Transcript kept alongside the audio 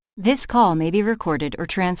This call may be recorded or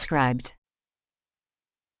transcribed.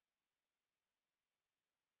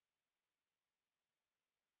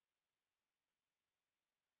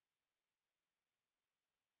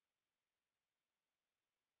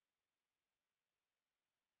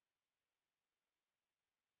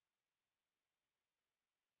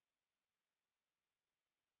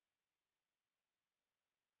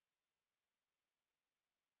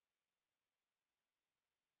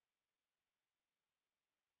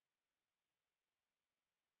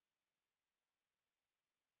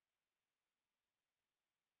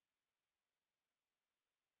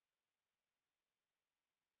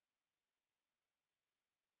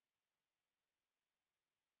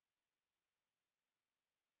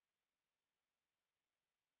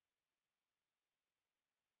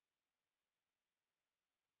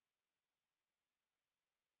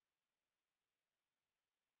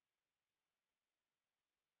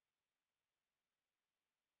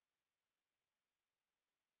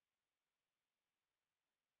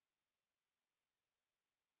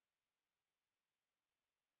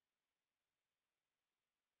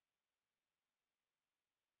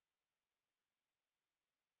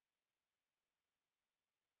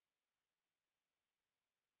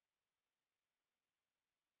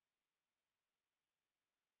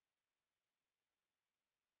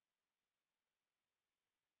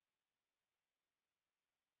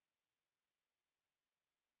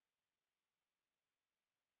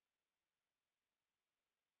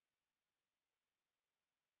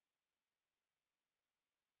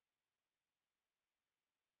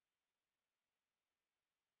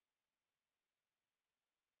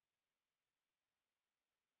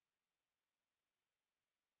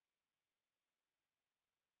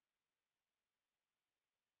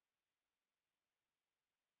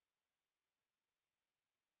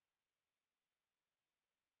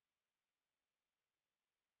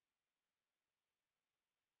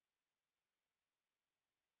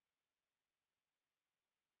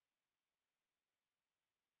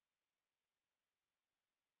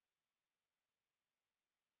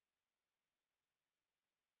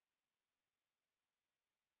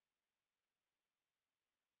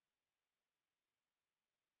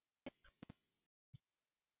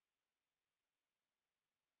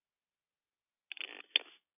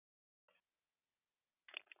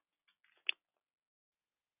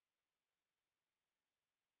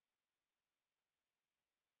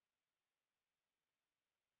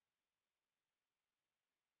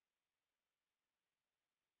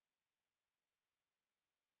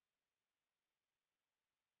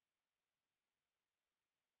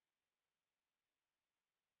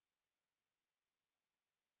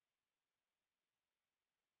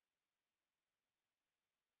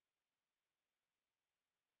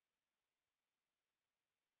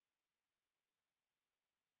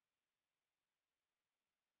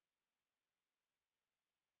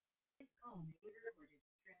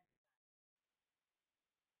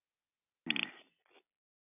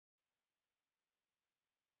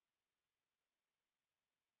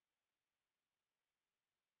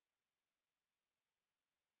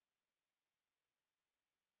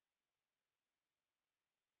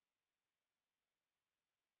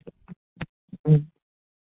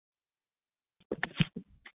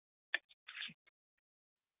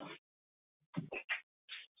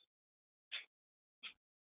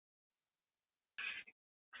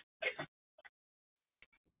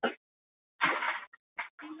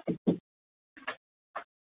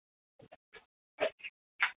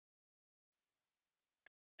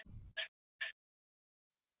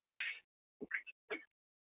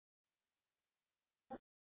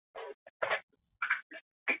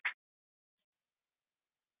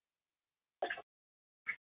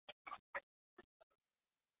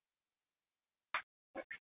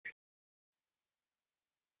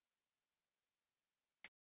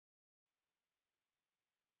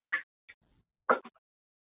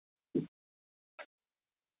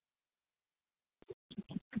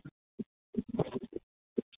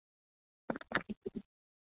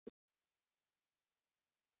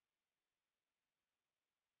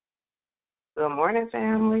 Good morning,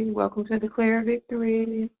 family. Welcome to Declare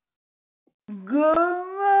Victory. Good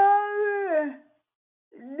morning,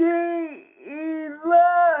 the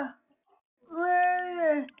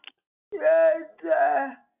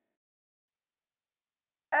Legislature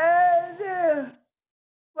and the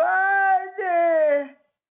Father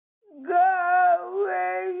God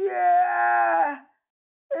with you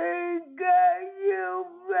and get you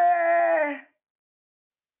back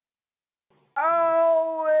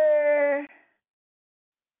always.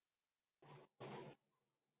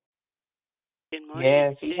 Good morning,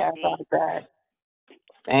 Yes, he has our back.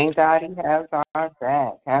 Thank God he has our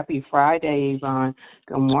back. Happy Friday, Yvonne.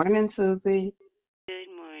 Good morning, Susie.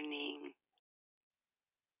 Good morning.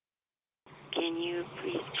 Can you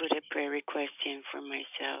please put a prayer request in for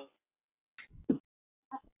myself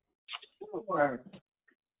Sure.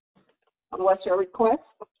 What's your request?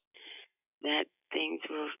 that things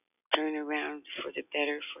will turn around for the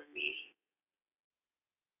better for me?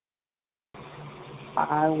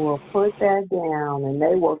 I will put that down and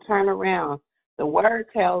they will turn around. The word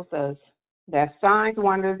tells us that signs,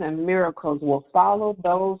 wonders, and miracles will follow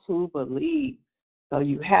those who believe. So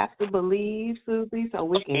you have to believe, Susie, so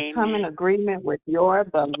we can come in agreement with your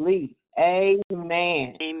belief. Amen.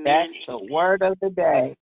 Amen. That's the word of the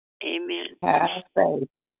day. Amen. Have faith.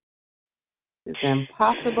 It's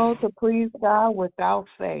impossible to please God without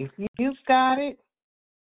faith. You've got it.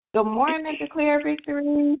 Good morning, Declare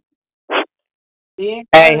Victory.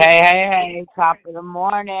 Hey. Top of the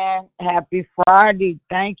morning. Happy Friday.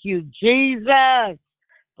 Thank you, Jesus,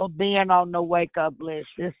 for being on the wake up list.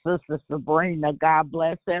 This is Sister Sabrina. God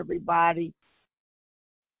bless everybody.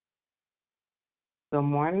 Good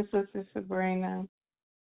morning, Sister Sabrina.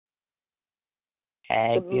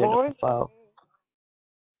 Hey, Good beautiful. morning.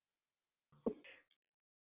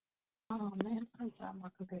 Oh, man, I'm sorry, my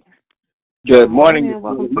computer. Good morning.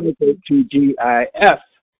 Welcome to TGIF.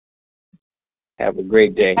 Have a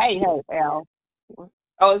great day. Hey, Al.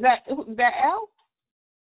 Oh, is that Al?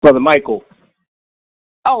 Brother Michael.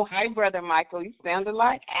 Oh, hi, Brother Michael. You sounded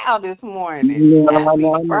like Al this morning.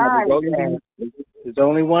 No. Friday. There's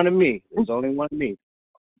only one of me.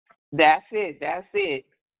 That's it.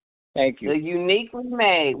 Thank you. The uniquely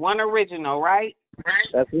made, one original, right?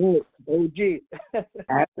 That's it. OG.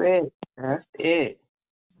 That's it.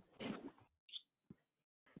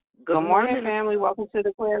 Good morning, family. Welcome to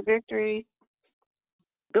Declare Victory.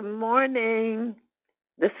 Good morning.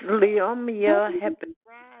 This is Leomia. Happy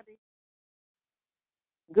Friday.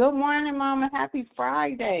 Good morning, Mama. Happy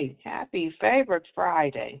Friday. Happy favorite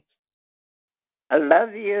Friday. I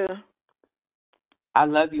love you. I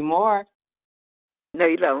love you more. No,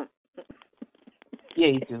 you don't. Yeah,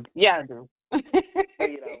 you do. Yeah, I do. No,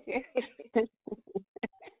 you don't.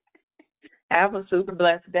 Have a super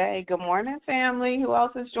blessed day. Good morning, family. Who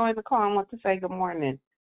else has joined the call and want to say good morning?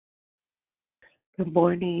 Good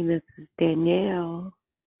morning. This is Danielle.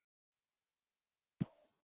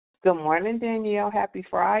 Good morning, Danielle. Happy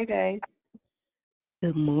Friday.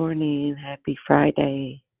 Good morning. Happy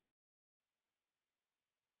Friday.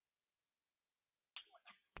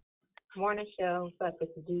 Morning, show. What's up?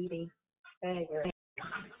 It's Judy. Hey, girl.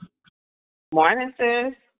 Morning,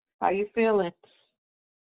 sis. How you feeling?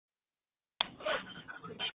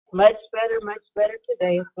 Much better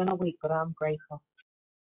today. It's been a week, but I'm grateful.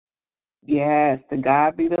 Yes, to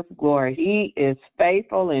God be the glory. He is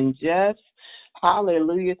faithful and just,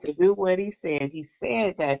 hallelujah, to do what he said. He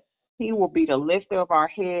said that he will be the lifter of our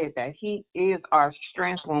head, that he is our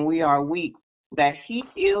strength when we are weak, that he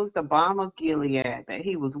is the balm of Gilead, that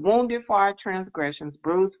he was wounded for our transgressions,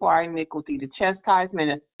 bruised for our iniquity. The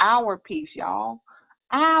chastisement is our peace, y'all.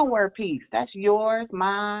 Our peace. That's yours,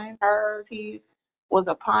 mine, hers. He was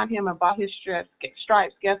upon him, and by his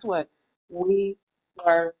stripes, guess what? We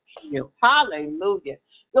were healed. Hallelujah.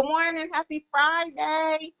 Good morning. Happy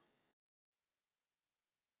Friday.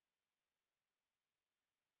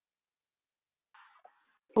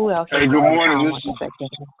 Who else? Hey, good morning.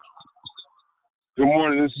 Good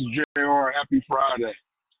morning. This is JR. Happy Friday.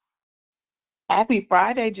 Happy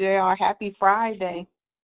Friday, JR. Happy Friday.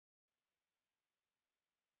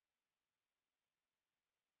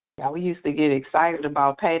 Yeah, we used to get excited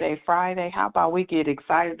about Payday Friday. How about we get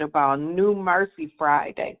excited about New Mercy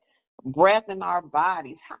Friday? Breath in our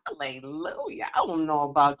bodies. Hallelujah. I don't know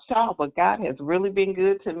about y'all, but God has really been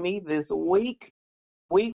good to me this week.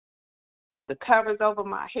 The covers over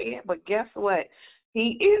my head, but guess what?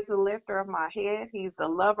 He is the lifter of my head. He's the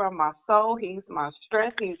lover of my soul. He's my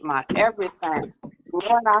strength. He's my everything.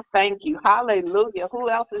 Lord, I thank you. Hallelujah. Who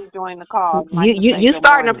else is joining the call? You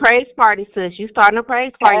starting a praise party, sis. You starting a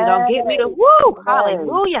praise party. Don't get me to woo.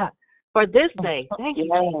 Hallelujah for this day. Thank you,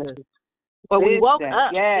 Jesus. But we woke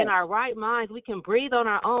up in our right minds. We can breathe on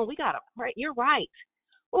our own. We got to pray. You're right.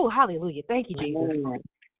 Oh, hallelujah. Thank you, Jesus.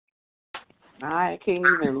 I can't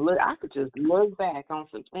even look. I could just look back on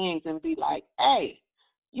some things and be like, hey,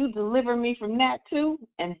 you delivered me from that too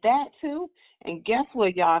and that too. And guess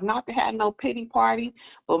what, y'all? Not to have no pity party,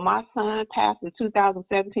 but my son passed in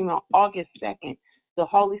 2017 on August 2nd. The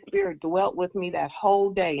Holy Spirit dwelt with me that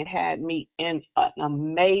whole day and had me in an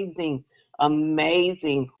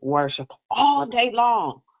amazing worship all day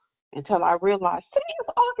long until I realized today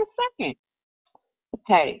is August 2nd.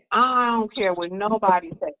 Hey, I don't care what nobody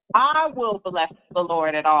says. I will bless the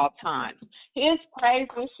Lord at all times. His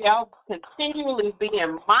praises shall continually be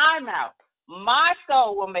in my mouth. My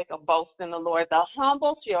soul will make a boast in the Lord. The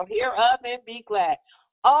humble shall hear of and be glad.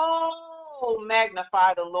 Oh,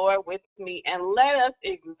 magnify the Lord with me and let us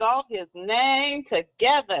exalt his name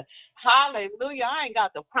together. Hallelujah. I ain't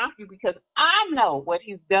got to prompt you because I know what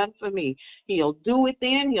he's done for me. He'll do it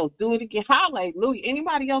then. He'll do it again. Hallelujah.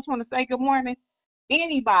 Anybody else want to say good morning?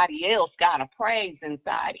 Anybody else got a praise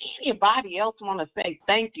inside? Anybody else want to say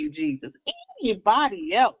thank you, Jesus?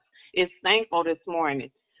 Anybody else is thankful this morning?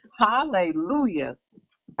 Hallelujah.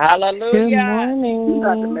 Hallelujah. Good You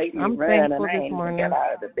about to morning. make me I'm run, thankful and I this ain't even morning. got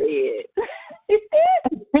out of the bed.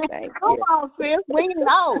 Thank Come you. on, sis. We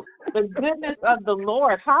know the goodness of the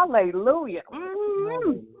Lord. Hallelujah.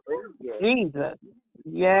 Mm-hmm. Jesus.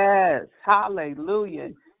 Yes.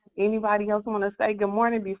 Hallelujah. Anybody else want to say good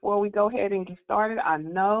morning before we go ahead and get started? I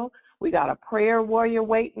know we got a prayer warrior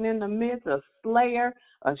waiting in the midst, a slayer,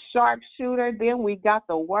 a sharpshooter. Then we got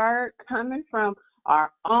the word coming from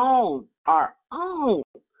our own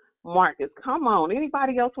Marcus. Come on.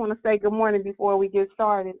 Anybody else want to say good morning before we get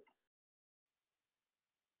started?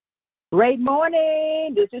 Great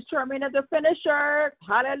morning. This is Sherman the Finisher.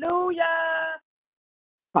 Hallelujah.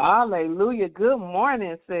 Hallelujah. Good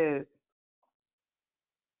morning, sis.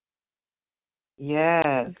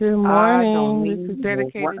 Yes. Good I don't morning. need This is no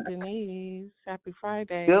Dedicated work. Denise. Happy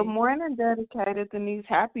Friday. Good morning, Dedicated Denise.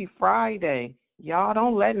 Happy Friday. Y'all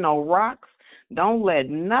don't let no rocks, don't let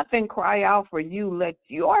nothing cry out for you. Let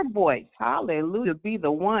your voice, hallelujah, be the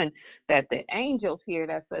one that the angels hear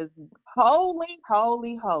that says, holy,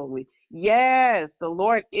 holy, holy. Yes, the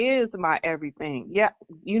Lord is my everything. Yeah,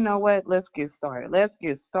 you know what? Let's get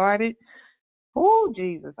started. Oh,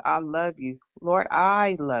 Jesus, I love you. Lord,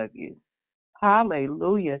 I love you.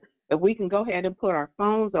 Hallelujah. If we can go ahead and put our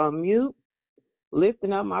phones on mute,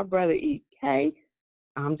 lifting up my brother EK.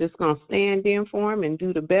 I'm just going to stand in for him and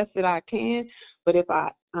do the best that I can. But if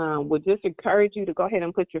I would just encourage you to go ahead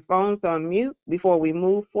and put your phones on mute before we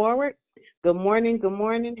move forward. Good morning.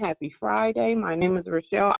 Happy Friday. My name is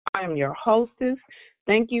Rochelle. I am your hostess.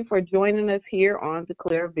 Thank you for joining us here on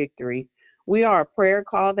Declare Victory. We are a prayer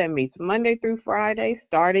call that meets Monday through Friday,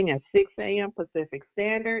 starting at 6 a.m. Pacific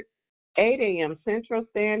Standard, 8 a.m. Central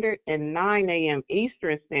Standard, and 9 a.m.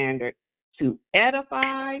 Eastern Standard to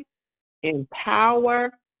edify,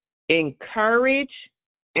 empower, encourage,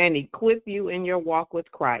 and equip you in your walk with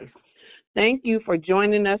Christ. Thank you for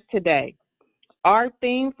joining us today. Our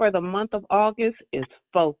theme for the month of August is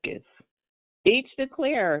focus. Each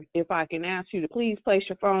declare, if I can ask you to please place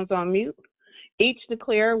your phones on mute. Each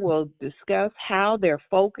declare will discuss how their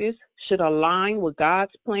focus should align with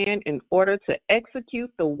God's plan in order to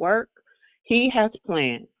execute the work He has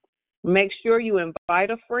planned. Make sure you invite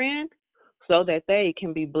a friend so that they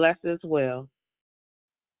can be blessed as well.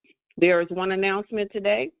 There is one announcement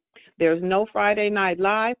today. There's no Friday Night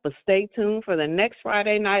Live, but stay tuned for the next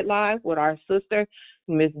Friday Night Live with our sister,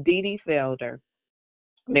 Miss Dee Dee Felder.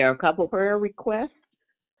 There are a couple prayer requests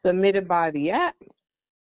submitted by the app.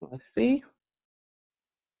 Let's see.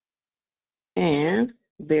 And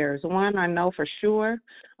there's one I know for sure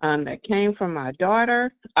that came from my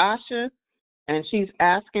daughter, Asha, and she's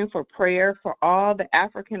asking for prayer for all the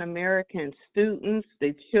African-American students,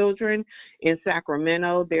 the children in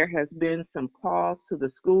Sacramento. There has been some calls to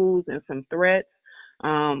the schools and some threats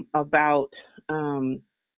about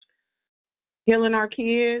killing our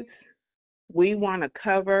kids. We want to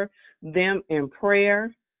cover them in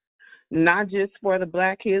prayer, not just for the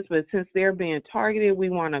Black kids, but since they're being targeted, we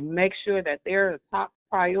want to make sure that they're a top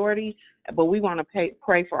priority, but we want to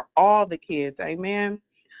pray for all the kids. Amen.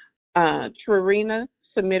 Trina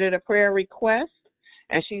submitted a prayer request,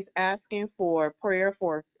 and she's asking for prayer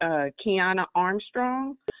for Kiana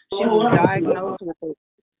Armstrong.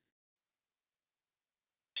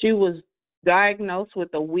 She was diagnosed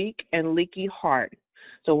with a weak and leaky heart.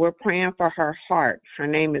 So we're praying for her heart. Her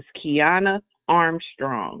name is Kiana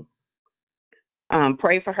Armstrong.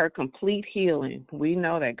 Pray for her complete healing. We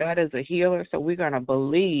know that God is a healer, so we're going to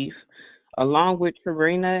believe along with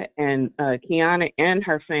Trina and Kiana and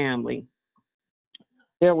her family.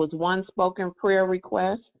 There was one spoken prayer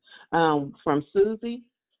request from Susie.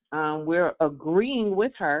 We're agreeing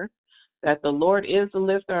with her that the Lord is the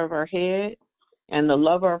lifter of her head and the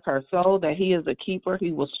lover of her soul, that He is a keeper.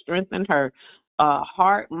 He will strengthen her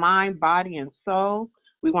heart, mind, body, and soul.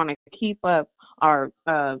 We want to keep up our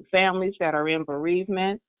families that are in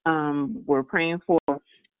bereavement. We're praying for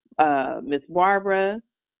Miss Barbara,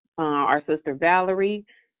 our sister Valerie,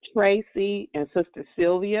 Tracy, and Sister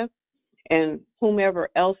Sylvia. And whomever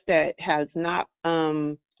else that has not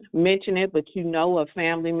mentioned it, but you know of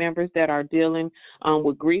family members that are dealing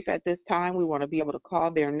with grief at this time, we want to be able to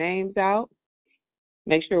call their names out.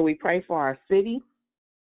 Make sure we pray for our city.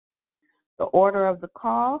 The order of the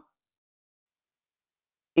call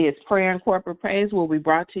is prayer and corporate praise will be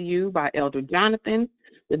brought to you by Elder Jonathan.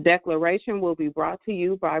 The declaration will be brought to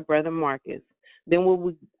you by Brother Marcus. Then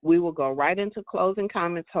we will go right into closing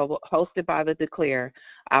comments hosted by the declarer.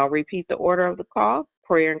 I'll repeat the order of the call.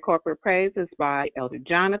 Prayer and corporate praise is by Elder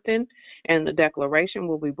Jonathan, and the declaration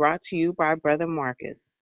will be brought to you by Brother Marcus.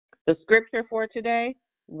 The scripture for today,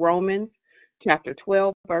 Romans chapter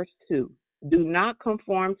 12, verse 2. Do not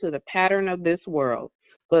conform to the pattern of this world,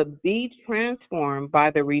 but be transformed by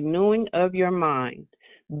the renewing of your mind.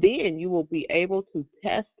 Then you will be able to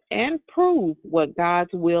test and prove what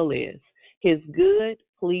God's will is, his good,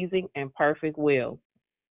 pleasing, and perfect will.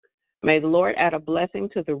 May the Lord add a blessing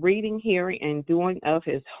to the reading, hearing, and doing of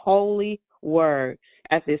his holy word.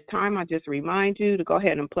 At this time, I just remind you to go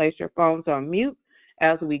ahead and place your phones on mute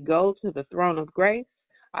as we go to the throne of grace.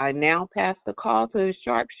 I now pass the call to the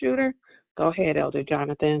sharpshooter. Go ahead, Elder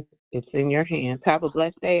Jonathan. It's in your hands. Have a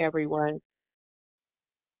blessed day, everyone.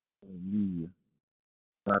 Hallelujah.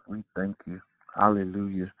 God, we thank you.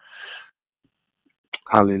 Hallelujah.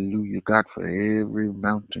 Hallelujah. God, for every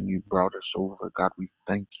mountain you brought us over. God, we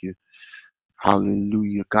thank you.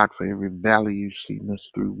 Hallelujah. God, for every valley you've seen us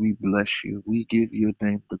through. We bless you. We give your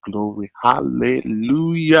name the glory.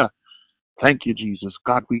 Hallelujah. Thank you, Jesus.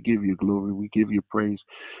 God, we give you glory. We give you praise.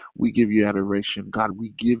 We give you adoration. God,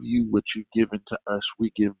 we give you what you've given to us.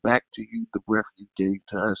 We give back to you the breath you gave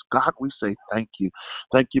to us. God, we say thank you.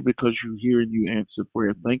 Thank you because you hear and you answer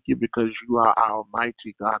prayer. Thank you because you are our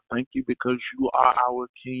mighty God. Thank you because you are our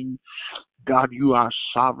King. God, you are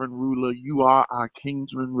sovereign ruler. You are our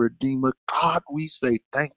kinsman redeemer. God, we say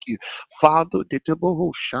thank you. Father, God,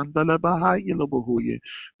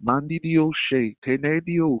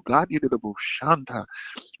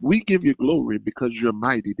 we give you glory because you're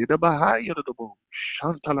mighty.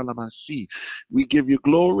 We give you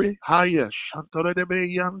glory.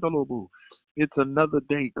 It's another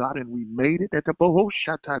day, God, and we made it.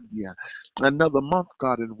 Another month,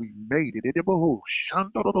 God, and we made it.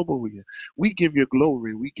 We give you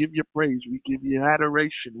glory. We give you praise. We give you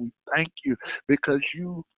adoration. We thank you because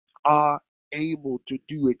you are able to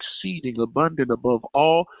do exceeding abundant above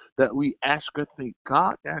all that we ask or think.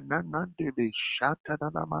 God,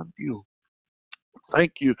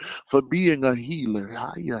 thank you for being a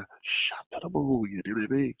healer.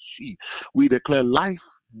 We declare life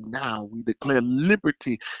now. We declare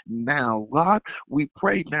liberty now. God, we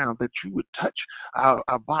pray now that you would touch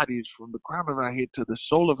our bodies from the crown of our head to the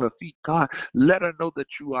sole of our feet. God, let her know that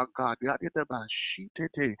you are God.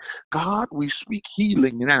 God, we speak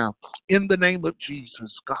healing now in the name of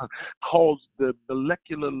Jesus. God, cause the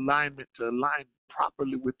molecular alignment to align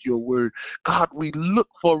properly with your word. God, we look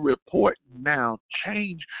for report now.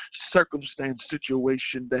 Change circumstance,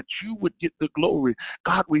 situation, that you would get the glory.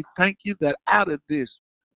 God, we thank you that out of this,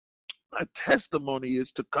 a testimony is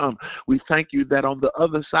to come. We thank you that on the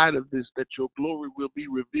other side of this, that your glory will be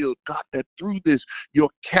revealed. God, that through this, your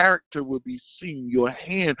character will be seen. Your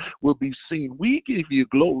hand will be seen. We give you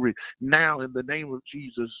glory now in the name of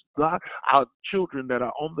Jesus. God, our children that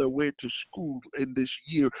are on their way to school in this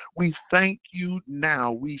year, we thank you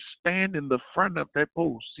now. We stand in the front of that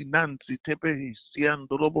post. We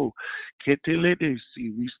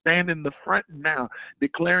stand in the front now,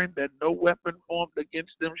 declaring that no weapon formed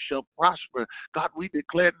against them shall prosper. God, we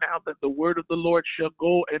declare now that the word of the Lord shall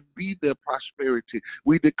go and be their prosperity.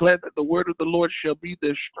 We declare that the word of the Lord shall be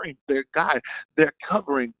their strength, their guide, their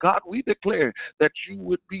covering. God, we declare that you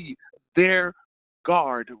would be their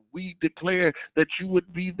guard. We declare that you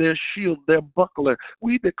would be their shield, their buckler.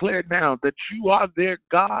 We declare now that you are their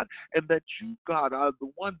God and that you, God, are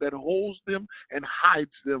the one that holds them and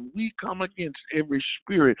hides them. We come against every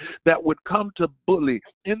spirit that would come to bully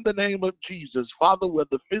in the name of Jesus. Father,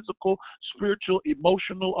 whether physical, spiritual,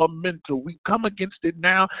 emotional, or mental, we come against it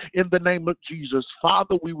now in the name of Jesus.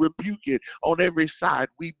 Father, we rebuke it on every side.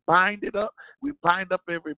 We bind it up. We bind up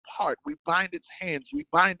every part. We bind its hands. We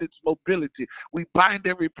bind its mobility. We bind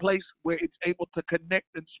every place where it's able to connect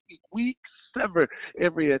and speak. We sever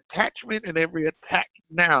every attachment and every attack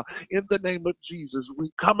now. In the name of Jesus,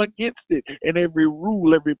 we come against it and every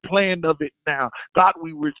rule, every plan of it now. God,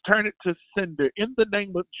 we return it to sender. In the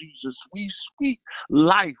name of Jesus, we speak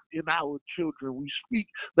life in our children. We speak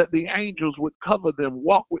that the angels would cover them,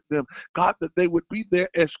 walk with them. God, that they would be their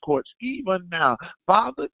escorts. Even now,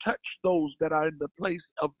 Father, touch those that are in the place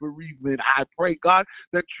of bereavement. I pray, God,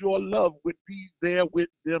 that your love would be there with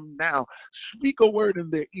them now. Speak a word in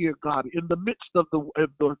their ear, God, in the midst of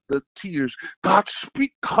the tears. God,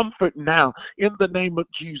 speak comfort now in the name of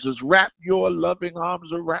Jesus. Wrap your loving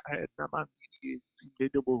arms around.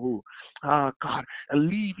 God,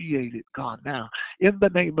 alleviate it, God, now. In the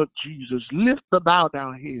name of Jesus, lift the bow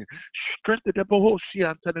down here. Strengthen the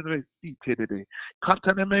bohoshi today.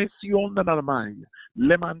 Kantanemesi on the mind.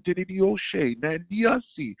 Lemantidioche,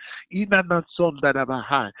 Nandiasi, Inanason that have a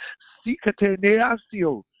high. Sikate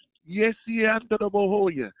neasio. Yes, under the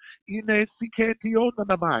bohoya. Ine sikati on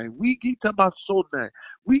the mind. We get to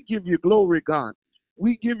we give you glory, God.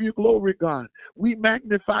 We give you glory, God. We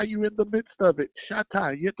magnify you in the midst of it.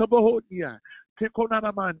 Shatai, Yetabohodia,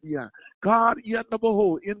 Tekonanamandia. God,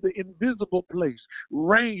 Yetaboho, in the invisible place,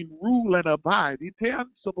 reign, rule, and abide.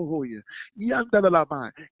 Iteansabohoya,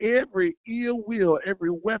 Yandalamai. Every ill will,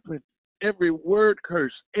 every weapon, every word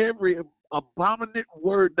curse, every abominant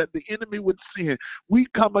word that the enemy would send, we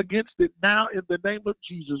come against it now in the name of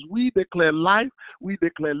Jesus. We declare life, we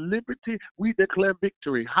declare liberty, we declare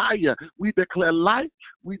victory. Higher, we declare life,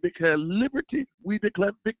 we declare liberty, we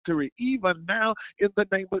declare victory, even now in the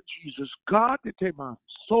name of Jesus. God, Tetema,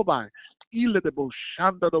 Sobai, Iledebo,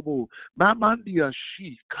 Shandadabo, Mamandia,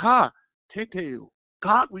 Shika, Teteo.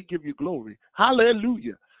 God, we give you glory.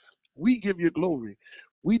 Hallelujah. We give you glory.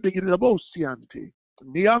 We begin to Bosiante.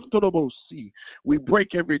 We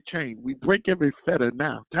break every chain. We break every fetter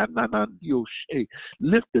now.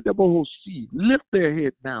 Lift Lift their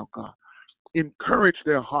head now, God. Encourage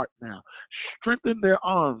their heart now. Strengthen their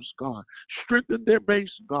arms, God. Strengthen their base,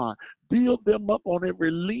 God. Build them up on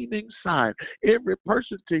every leaning side. Every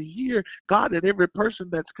person to hear, God, and every person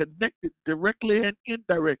that's connected directly and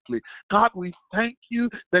indirectly. God, we thank you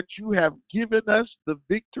that you have given us the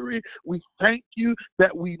victory. We thank you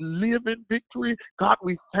that we live in victory. God,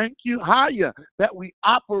 we thank you, higher, that we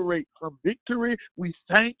operate from victory. We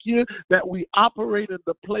thank you that we operate in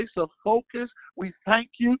the place of focus. We thank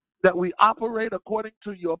you that we operate according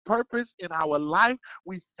to your purpose in our life.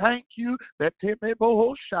 We thank you that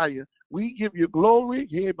we give you glory.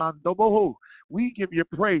 We give you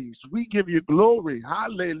praise. We give you glory.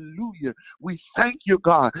 Hallelujah. We thank you,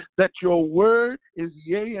 God, that your word is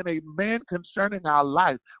yea and amen concerning our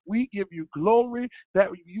life. We give you glory that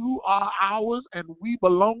you are ours and we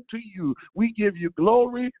belong to you. We give you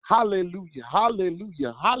glory. Hallelujah.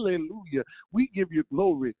 Hallelujah. Hallelujah. We give you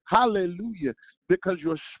glory. Hallelujah. Because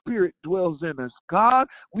your spirit dwells in us. God,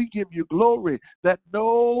 we give you glory that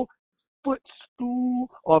no footstool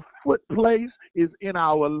or foot place is in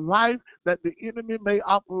our life that the enemy may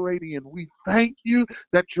operate in. We thank you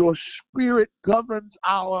that your spirit governs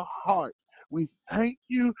our heart. We thank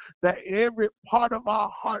you that every part of our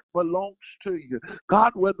heart belongs to you.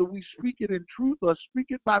 God, whether we speak it in truth or speak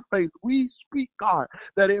it by faith, we speak, God,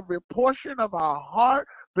 that every portion of our heart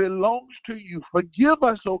belongs to you. Forgive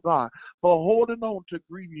us, oh God, for holding on to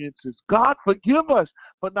grievances. God, forgive us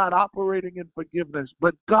for not operating in forgiveness.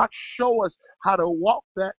 But God, show us how to walk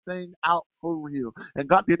that thing out for real. And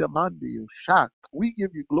God, did demand you. We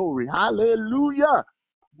give you glory. Hallelujah.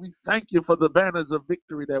 We thank you for the banners of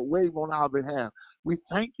victory that wave on our behalf. We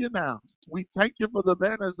thank you now. We thank you for the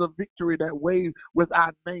banners of victory that wave with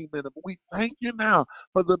our name in them. We thank you now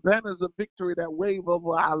for the banners of victory that wave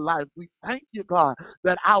over our life. We thank you, God,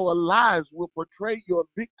 that our lives will portray your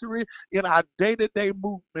victory in our day-to-day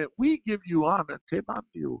movement. We give you honor.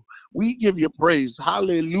 We give you praise.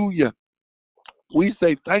 Hallelujah. We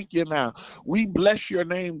say thank you now. We bless your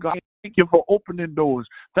name, God. Thank you for opening doors.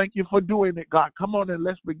 Thank you for doing it, God. Come on and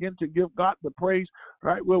let's begin to give God the praise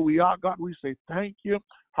right where we are, God. We say thank you.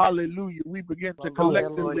 Hallelujah. We begin to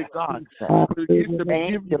collectively, God, begin to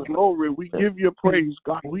give you glory. We give you praise,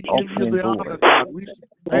 God. We give you the honor, God. We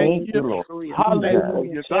thank you.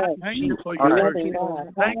 Hallelujah. God, thank you for your mercy.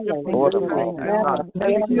 Thank you for your grace, God.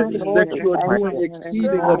 Thank you that you are doing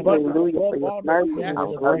exceeding abundantly.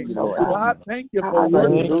 God, thank you for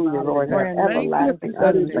working on us. Thank you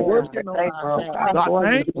that it's working on us. God,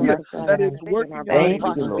 thank you that it's working on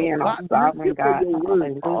us. God, thank you for your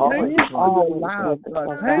word. Thank you for your love, God.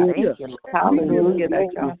 Thank you. Hallelujah, that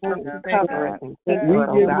y'all cover us and keep us,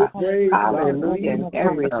 God. Hallelujah, and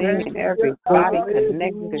everything and everybody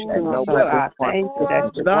connected to us, God. Thank you that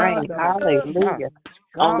you reign. Hallelujah.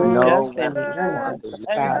 Include us God, in the room,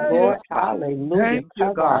 Thank God. you. Lord, hallelujah. thank you,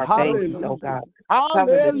 Cover God. our babies, oh Hallelujah. God.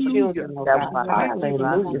 Cover the Hallelujah. children, oh God. Thank you,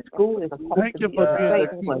 Hallelujah. Jesus. School is supposed Thank to you be for a being the safe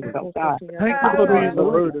place, keeper. oh God. Thank you for being the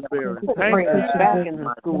Hallelujah. burden bearer. To Thank bring us you. back in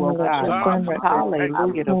the school, oh God. God, we say thank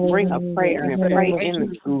Hallelujah. you. To bring a prayer and pray in the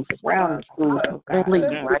schools, around the schools, oh God.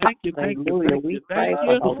 Thank you, thank you, Hallelujah. thank We you, pray thank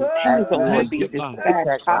for you. those angels, Lord, Thank be you, God.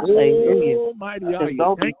 dispatched. Hallelujah. Almighty To are you.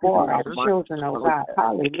 go Thank you, before our Jesus. children, oh God.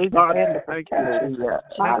 Hallelujah. God, And the thank you. protection. Thank you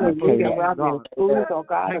for Hallelujah. being Around their God. schools, oh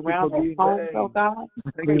God. Thank you Around for their being the homes, oh King. God.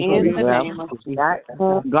 Thank you for In being the the name of Master. Jesus.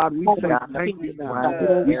 God, we say Cover the thank you people, now. God.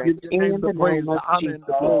 We give your name In the the praise, name the of honor, and Jesus.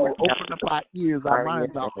 the glory. Open up our ears, our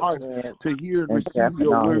minds, our hearts to hear and receive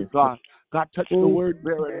your word, God. God, touch the word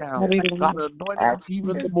bearer now. God, anoint us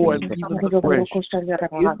even the more and even the fresh.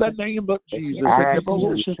 In the name of Jesus.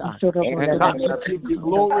 And God, we give you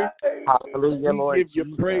glory. Hallelujah, We Lord give you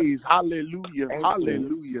Jesus. praise. Hallelujah. Thank you.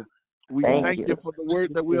 Hallelujah. We Thank thank you. you for the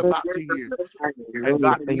word that we're about to hear. And Hallelujah.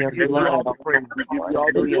 God, For we your give you blood, all the oh praise. We give you all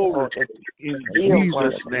the hallelujah. glory. For the In healed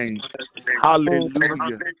word. Jesus' name.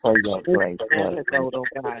 Hallelujah. For your grace, Lord. Antidote, oh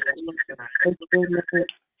God.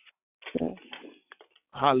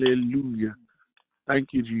 Hallelujah. Thank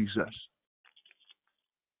you, Jesus.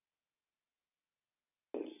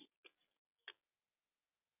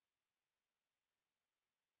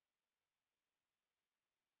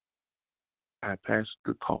 I pass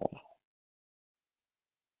the call.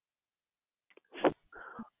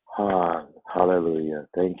 Hallelujah.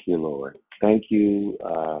 Thank you, Lord. Thank you,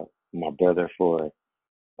 my brother, for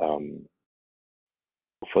the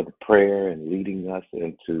prayer and leading us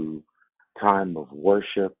into time of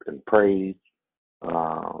worship and praise.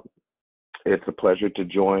 Um, it's a pleasure to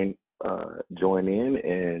join in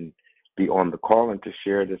and be on the call and to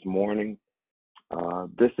share this morning.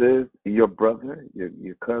 This is your brother,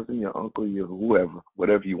 your cousin, your uncle, your whoever,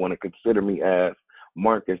 whatever you want to consider me as,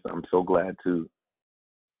 Marcus. I'm so glad to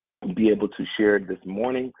be able to share this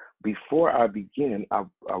morning. Before I begin, I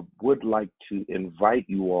would like to invite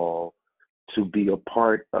you all to be a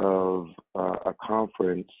part of a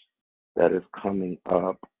conference that is coming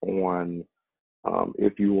up on,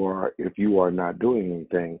 if you are not doing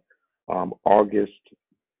anything, August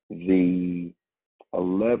the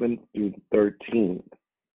 11th through the 13th.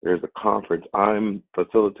 There's a conference. I'm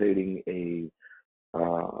facilitating a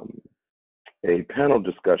panel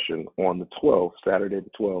discussion on the 12th, Saturday the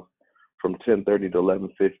 12th, from 10:30 to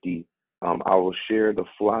 11:50. I will share the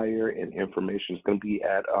flyer and information. It's going to be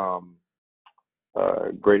at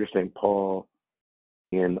Greater St. Paul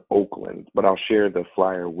in Oakland, but I'll share the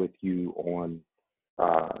flyer with you on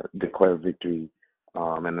Declare Victory,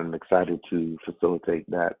 and I'm excited to facilitate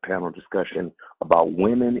that panel discussion about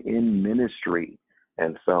women in ministry,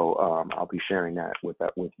 and so I'll be sharing that with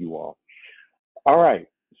you all. All right,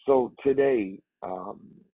 so today,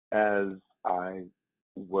 as I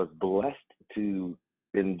was blessed to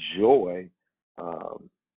enjoy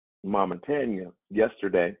Mama Tanya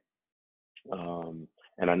yesterday,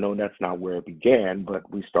 and I know that's not where it began, but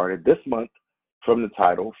we started this month from the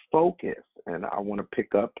title Focus, and I want to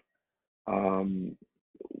pick up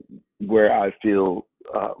where I feel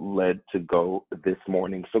led to go this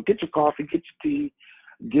morning. So get your coffee, get your tea,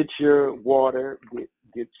 get your water,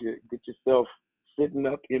 get yourself sitting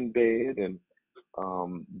up in bed, and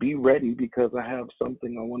be ready, because I have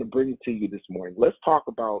something I want to bring to you this morning. Let's talk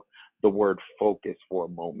about the word focus for a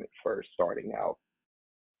moment first, starting out.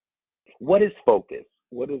 What is focus?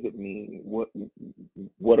 What does it mean?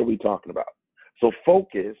 What are we talking about? So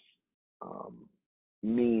focus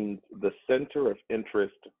means the center of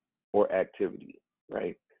interest or activity,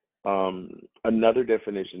 right? Another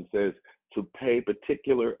definition says to pay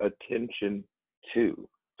particular attention to.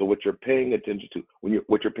 So what you're paying attention to,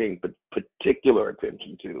 what you're paying particular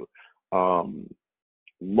attention to,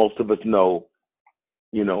 most of us know,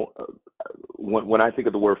 when I think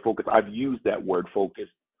of the word focus, I've used that word focus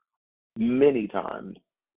many times,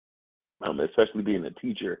 especially being a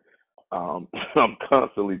teacher. I'm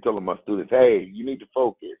constantly telling my students, hey, you need to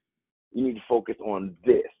focus. You need to focus on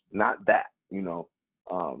this, not that.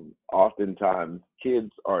 Oftentimes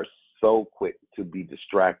kids are so quick to be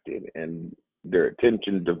distracted and their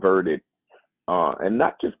attention diverted. And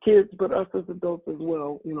not just kids, but us as adults as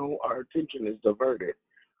well. Our attention is diverted.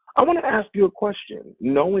 I want to ask you a question,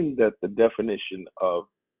 knowing that the definition of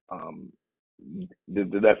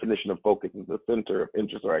the definition of focus is the center of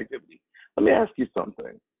interest or activity. Let me ask you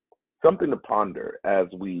something to ponder as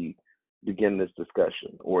we begin this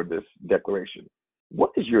discussion or this declaration.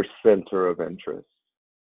 What is your center of interest?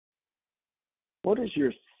 What is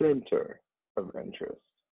your center of interest?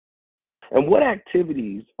 And what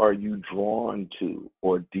activities are you drawn to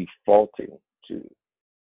or defaulting to?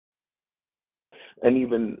 And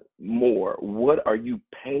even more, what are you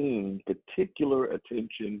paying particular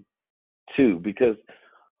attention to? Because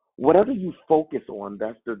whatever you focus on,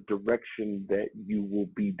 that's the direction that you will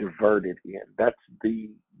be diverted in. That's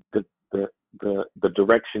the the the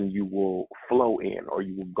direction you will flow in, or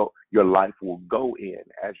you will go. Your life will go in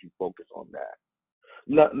as you focus on that.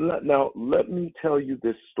 Now, let me tell you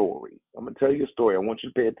this story. I'm gonna tell you a story. I want you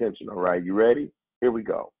to pay attention. All right, you ready? Here we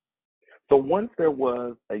go. So once there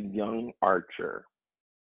was a young archer.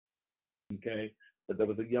 Okay, but there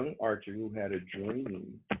was a young archer who had a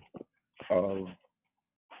dream of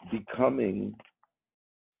becoming.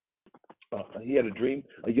 He had a dream.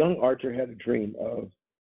 A young archer had a dream of.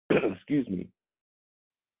 Excuse me.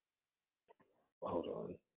 Hold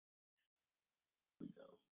on.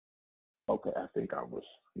 Okay, I think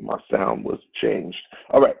my sound was changed.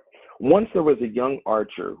 All right. Once there was a young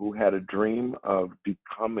archer who had a dream of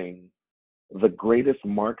becoming the greatest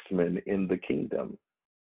marksman in the kingdom.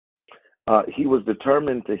 He was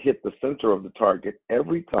determined to hit the center of the target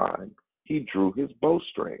every time he drew his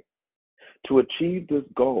bowstring. To achieve this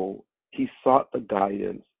goal, he sought the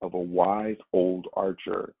guidance of a wise old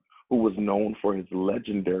archer who was known for his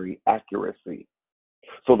legendary accuracy.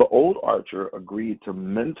 So the old archer agreed to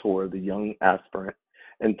mentor the young aspirant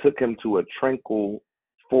and took him to a tranquil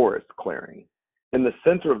forest clearing. In the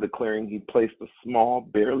center of the clearing, he placed a small,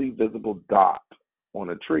 barely visible dot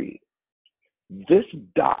on a tree. This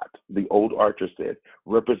dot, the old archer said,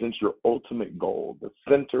 represents your ultimate goal, the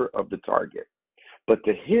center of the target. But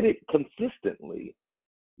to hit it consistently,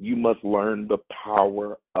 you must learn the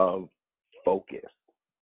power of focus.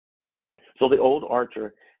 So the old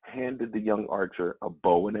archer handed the young archer a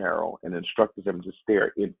bow and arrow and instructed him to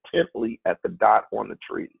stare intently at the dot on the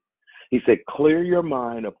tree. He said, "Clear your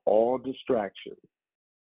mind of all distractions,"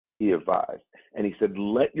 he advised. And he said,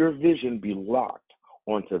 "Let your vision be locked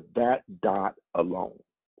onto that dot alone."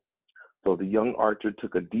 So the young archer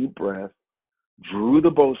took a deep breath, drew the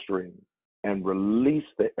bowstring, and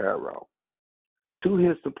released the arrow. To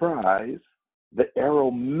his surprise, the arrow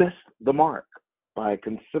missed the mark by a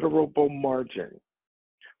considerable margin.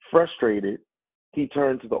 Frustrated, he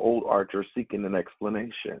turned to the old archer seeking an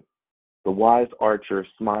explanation. The wise archer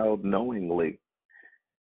smiled knowingly.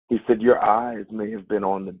 He said, "Your eyes may have been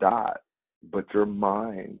on the dot, but your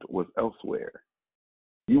mind was elsewhere.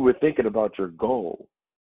 You were thinking about your goal,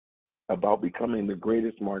 about becoming the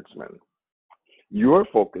greatest marksman. Your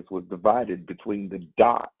focus was divided between the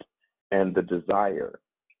dot and the desire."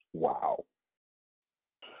 Wow.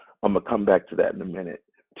 I'm going to come back to that in a minute.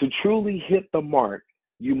 To truly hit the mark,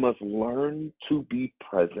 you must learn to be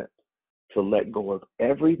present, to let go of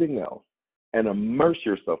everything else, and immerse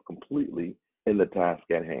yourself completely in the task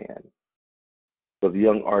at hand. So the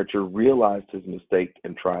young archer realized his mistake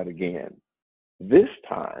and tried again. This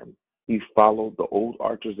time, he followed the old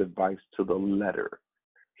archer's advice to the letter.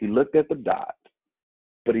 He looked at the dot,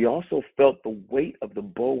 but he also felt the weight of the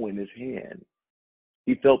bow in his hand.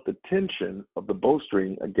 He felt the tension of the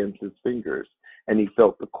bowstring against his fingers, and he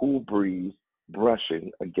felt the cool breeze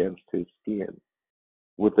brushing against his skin.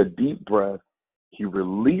 With a deep breath, he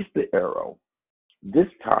released the arrow. This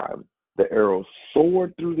time, the arrow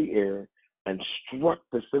soared through the air and struck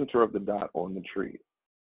the center of the dot on the tree.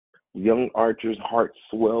 The young archer's heart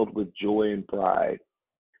swelled with joy and pride.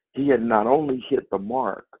 He had not only hit the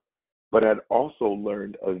mark, but had also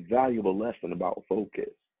learned a valuable lesson about focus.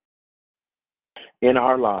 In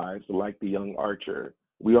our lives, like the young archer,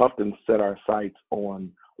 we often set our sights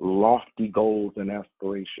on lofty goals and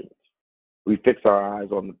aspirations. We fix our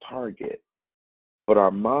eyes on the target, but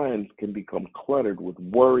our minds can become cluttered with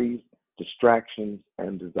worries, distractions,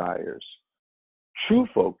 and desires. True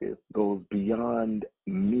focus goes beyond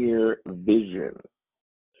mere vision.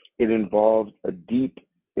 It involves a deep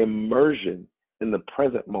immersion in the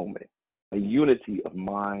present moment, a unity of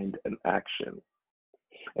mind and action.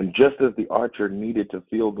 And just as the archer needed to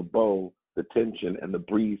feel the bow, the tension, and the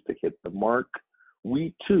breeze to hit the mark,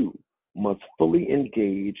 we too must fully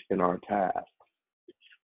engage in our tasks,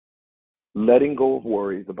 letting go of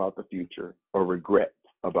worries about the future or regrets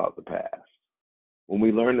about the past. When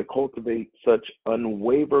we learn to cultivate such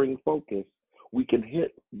unwavering focus, we can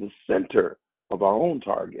hit the center of our own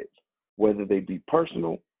targets, whether they be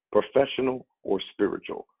personal, professional, or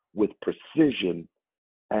spiritual, with precision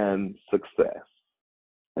and success.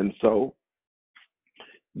 And so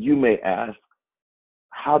you may ask,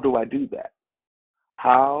 how do I do that?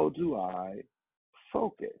 How do I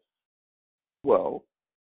focus? Well,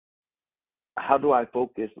 how do I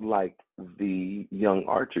focus like the young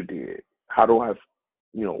archer did? How do I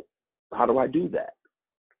do that?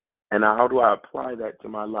 And how do I apply that to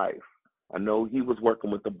my life? I know he was working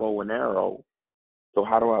with the bow and arrow, So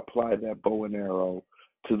how do I apply that bow and arrow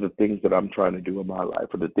to the things that I'm trying to do in my life,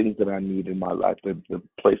 or the things that I need in my life, the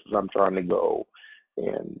places I'm trying to go,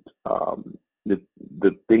 and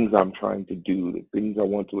the things I'm trying to do, the things I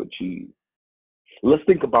want to achieve. Let's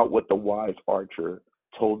think about what the wise archer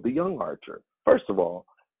told the young archer. First of all,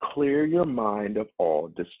 clear your mind of all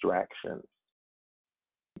distractions.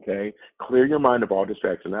 Okay, clear your mind of all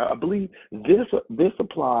distractions. Now, I believe this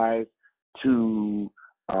applies to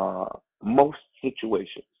most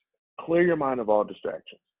situations. Clear your mind of all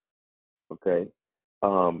distractions. Okay,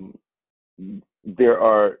 there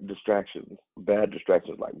are distractions, bad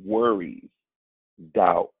distractions like worries,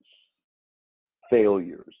 doubts,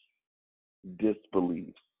 failures,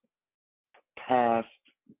 disbeliefs, past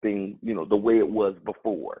things. The way it was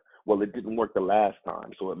before. Well, it didn't work the last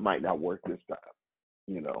time, so it might not work this time.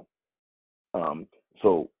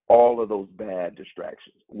 So all of those bad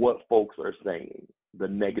distractions, what folks are saying, the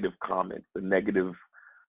negative comments, the negative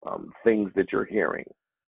things that you're hearing.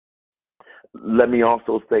 Let me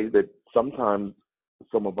also say that sometimes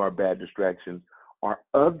some of our bad distractions are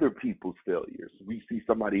other people's failures. We see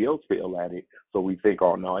somebody else fail at it, so we think,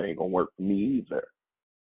 oh, no, it ain't going to work for me either,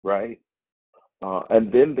 right?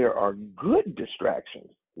 And then there are good distractions.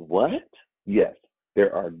 What? Yes,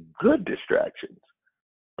 there are good distractions.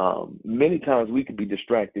 Many times we could be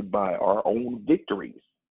distracted by our own victories,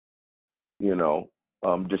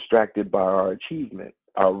 distracted by our achievements,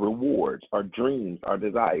 our rewards, our dreams, our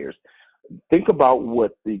desires. Think about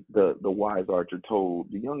what the wise archer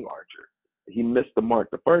told the young archer. He missed the mark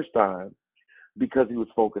the first time because he was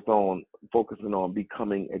focusing on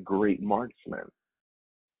becoming a great marksman.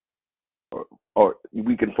 Or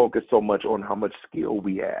we can focus so much on how much skill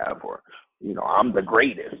we have, or I'm the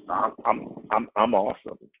greatest. I'm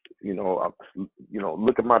awesome.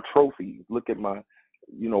 Look at my trophies. Look at my,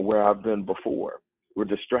 where I've been before. We're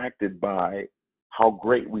distracted by how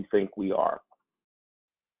great we think we are.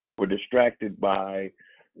 We're distracted by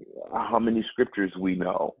how many scriptures we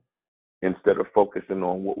know instead of focusing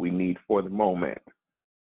on what we need for the moment.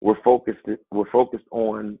 We're focused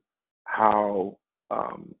on how,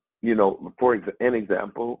 for an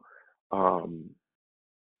example,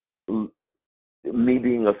 me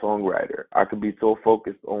being a songwriter, I could be so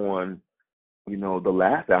focused on, the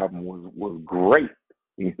last album was great,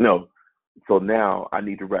 so now I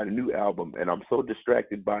need to write a new album, and I'm so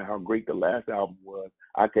distracted by how great the last album was,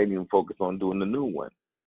 I can't even focus on doing the new one,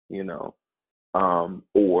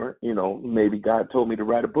 or, maybe God told me to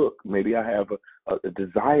write a book. Maybe I have a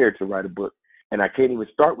desire to write a book, and I can't even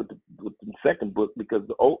start with the second book because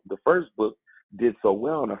the first book did so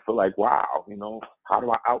well, and I feel like, wow, how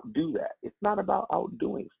do I outdo that? It's not about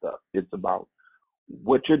outdoing stuff. It's about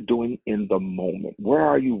what you're doing in the moment. Where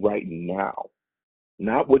are you right now?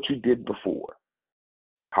 Not what you did before.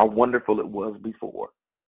 How wonderful it was before.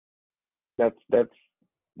 Those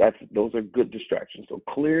are good distractions. So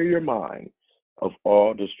clear your mind of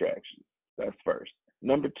all distractions. That's first.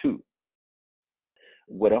 Number 2,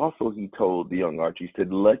 what also he told the young archer, he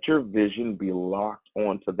said, let your vision be locked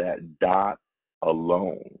onto that dot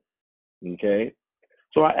alone. Okay?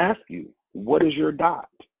 So I ask you, what is your dot?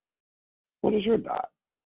 What is your dot?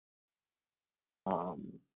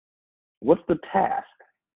 What's the task?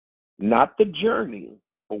 Not the journey,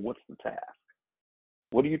 but what's the task?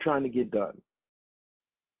 What are you trying to get done?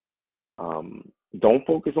 Don't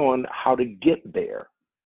focus on how to get there.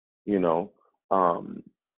 Well,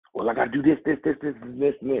 I got to do this, and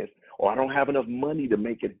this, or I don't have enough money to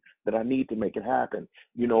make it that I need to make it happen.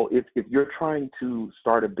 If you're trying to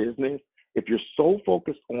start a business, if you're so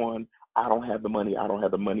focused on I don't have the money,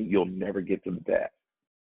 you'll never get to the task.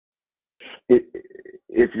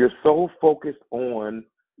 If you're so focused on,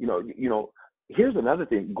 here's another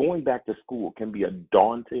thing. Going back to school can be a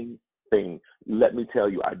daunting thing. Let me tell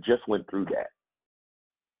you, I just went through that.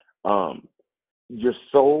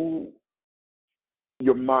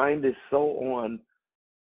 Your mind is so on,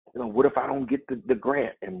 what if I don't get the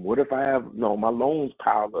grant? And what if I have, my loans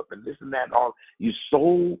piled up and this and that and all?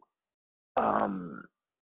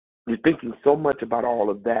 You're thinking so much about all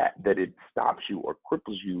of that it stops you or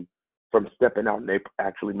cripples you from stepping out and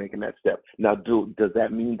actually making that step. Now, does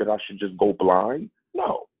that mean that I should just go blind?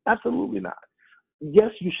 No, absolutely not.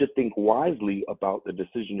 Yes, you should think wisely about the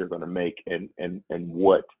decision you're going to make and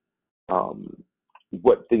what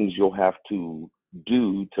things you'll have to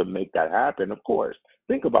do to make that happen. Of course,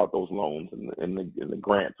 think about those loans and the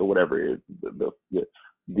grants or whatever it is,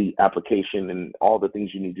 the application and all the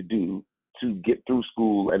things you need to do to get through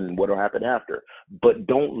school and what will happen after. But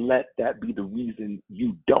don't let that be the reason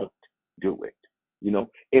you don't do it.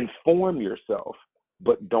 Inform yourself,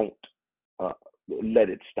 but don't let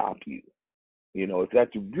it stop you. If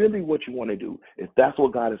that's really what you want to do, if that's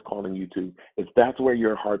what God is calling you to, if that's where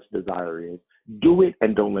your heart's desire is, do it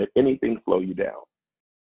and don't let anything slow you down.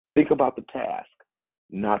 Think about the task,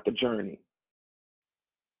 not the journey.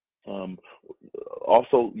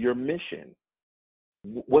 Also, your mission.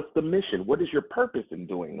 What's the mission? What is your purpose in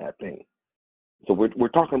doing that thing? So we're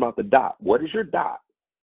talking about the dot. What is your dot?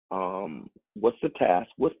 What's the task?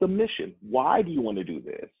 What's the mission? Why do you want to do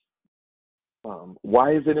this?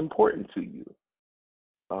 Why is it important to you?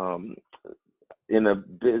 In a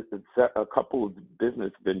couple of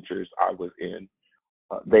business ventures I was in,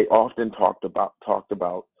 they often talked about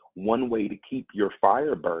one way to keep your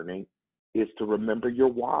fire burning is to remember your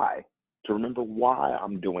why, to remember why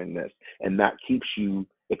I'm doing this, and that keeps you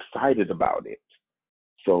excited about it.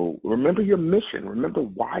 So remember your mission, remember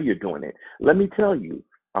why you're doing it. Let me tell you,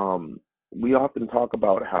 we often talk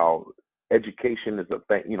about how education is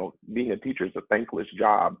being a teacher is a thankless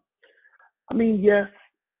job. I mean, yes.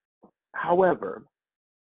 However,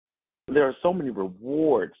 there are so many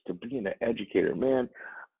rewards to being an educator, man.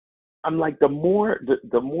 I'm like, the more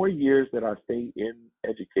years that I stay in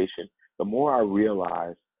education, the more I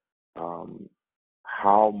realize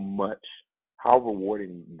how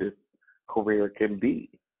rewarding this career can be.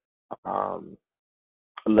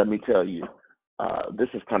 Let me tell you, this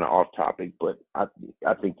is kind of off topic, but I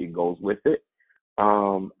think it goes with it.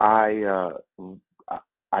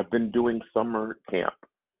 I've been doing summer camp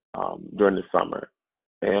during the summer,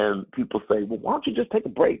 and people say, well, why don't you just take a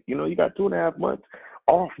break? You got 2.5 months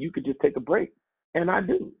off. You could just take a break. And I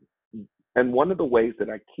do. And one of the ways that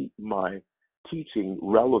I keep my teaching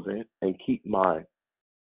relevant and keep my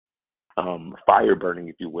fire burning,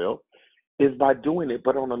 if you will, is by doing it,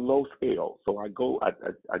 but on a low scale. So I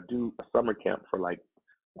do a summer camp for like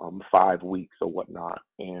 5 weeks or whatnot.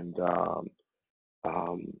 And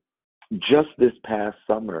just this past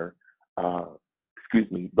summer,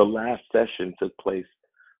 the last session took place,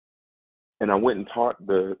 and I went and taught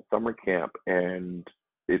the summer camp, and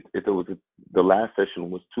the last session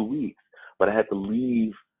was 2 weeks, but I had to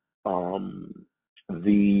leave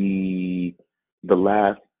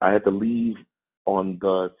I had to leave on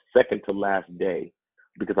the second to last day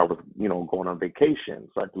because I was going on vacation,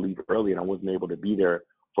 so I had to leave early, and I wasn't able to be there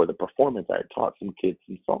for the performance. I had taught some kids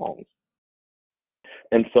some songs.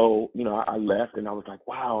 And so, I left, and I was like,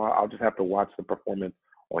 wow, I'll just have to watch the performance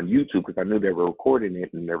on YouTube because I knew they were recording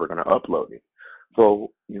it and they were going to upload it.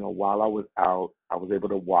 So, while I was out, I was able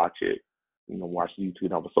to watch it, watch YouTube,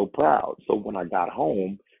 and I was so proud. So when I got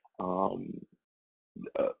home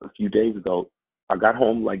a few days ago, I got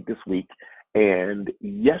home like this week, and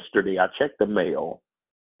yesterday I checked the mail,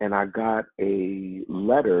 and I got a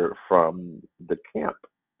letter from the camp,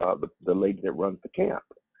 the lady that runs the camp.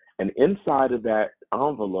 And inside of that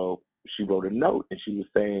envelope, she wrote a note, and she was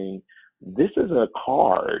saying, this is a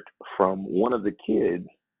card from one of the kids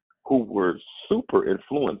who were super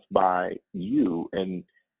influenced by you and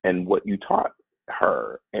what you taught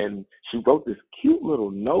her. And she wrote this cute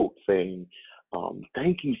little note saying,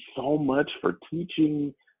 thank you so much for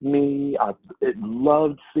teaching me. I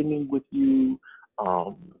loved singing with you.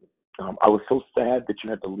 I was so sad that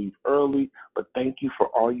you had to leave early, but thank you for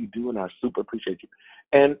all you do, and I super appreciate you.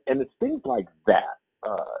 And it's things like that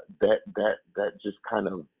that just kind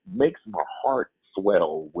of makes my heart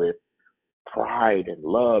swell with pride and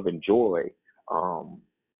love and joy.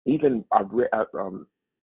 Even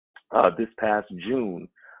this past June,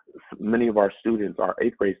 many of our students, our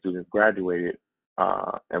 8th grade students, graduated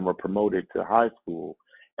and were promoted to high school.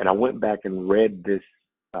 And I went back and read this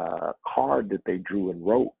card that they drew and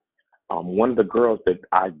wrote. One of the girls that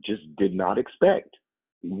I just did not expect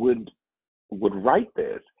would write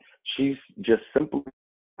this. She's just simply,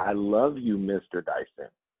 I love you, Mr.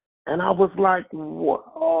 Dyson. And I was like,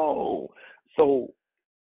 whoa. So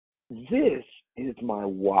this is my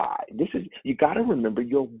why. You got to remember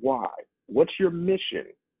your why. What's your mission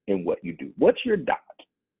in what you do? What's your dot?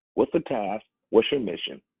 What's the task? What's your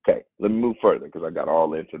mission? Okay, let me move further because I got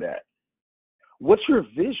all into that. What's your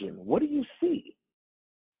vision? What do you see?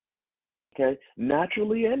 Okay,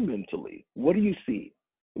 naturally and mentally, what do you see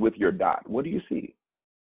with your dot? What do you see?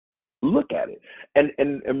 Look at it, and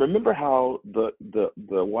remember how the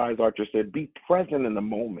wise archer said, "Be present in the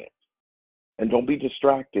moment, and don't be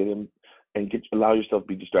distracted, and allow yourself to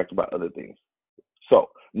be distracted by other things." So,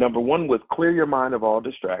 number 1 was clear your mind of all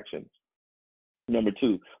distractions. Number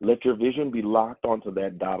 2, let your vision be locked onto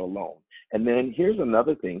that dot alone. And then here's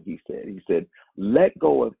another thing he said. He said, let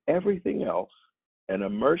go of everything else and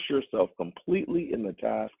immerse yourself completely in the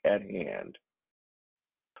task at hand.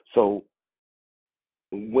 So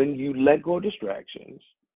when you let go of distractions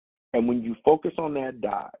and when you focus on that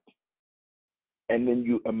dot, and then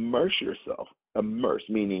you immerse yourself. Immerse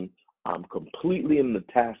meaning I'm completely in the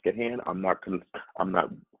task at hand. I'm not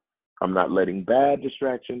letting bad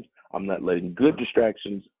distractions. I'm not letting good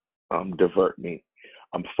distractions divert me.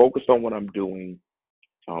 I'm focused on what I'm doing.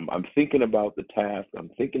 I'm thinking about the task. I'm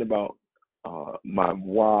thinking about my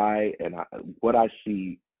why and what I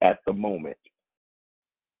see at the moment.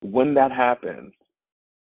 When that happens,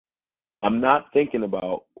 I'm not thinking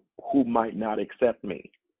about who might not accept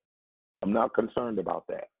me. I'm not concerned about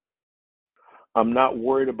that. I'm not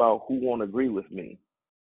worried about who won't agree with me.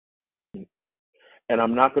 And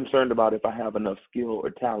I'm not concerned about if I have enough skill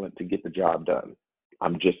or talent to get the job done.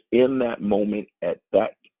 I'm just in that moment at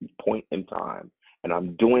that point in time, and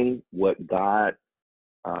I'm doing what God,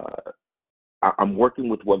 I'm working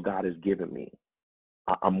with what God has given me.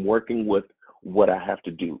 I'm working with what I have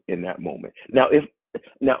to do in that moment.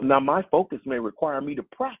 Now my focus may require me to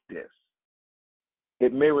practice.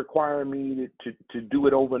 It may require me to do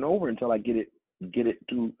it over and over until I get it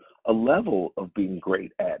to a level of being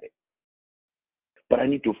great at it. But I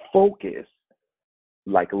need to focus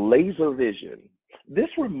like laser vision. This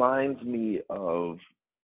reminds me of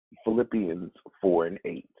Philippians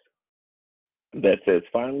 4:8 that says,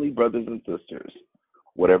 finally, brothers and sisters,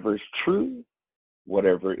 whatever is true,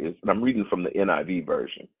 whatever is, and I'm reading from the NIV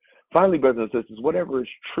version. Finally, brothers and sisters, whatever is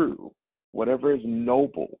true, whatever is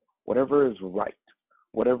noble, whatever is right,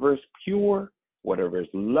 whatever is pure, whatever is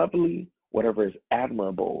lovely, whatever is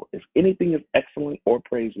admirable, if anything is excellent or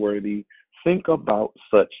praiseworthy, think about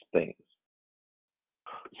such things.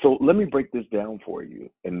 So let me break this down for you,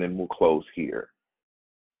 and then we'll close here.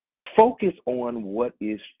 Focus on what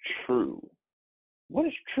is true. What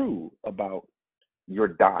is true about your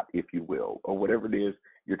dot, if you will, or whatever it is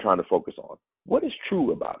you're trying to focus on? What is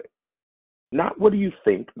true about it? Not what do you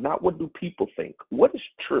think, not what do people think. What is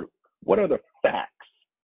true? What are the facts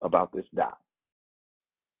about this dot?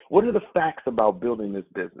 What are the facts about building this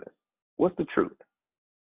business? What's the truth?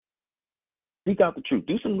 Seek out the truth.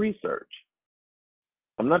 Do some research.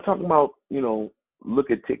 I'm not talking about,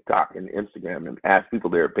 look at TikTok and Instagram and ask people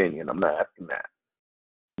their opinion. I'm not asking that.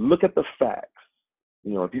 Look at the facts.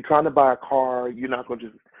 If you're trying to buy a car, you're not going to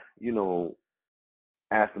just,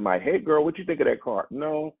 ask somebody, hey, girl, what you think of that car?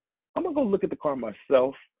 No, I'm going to go look at the car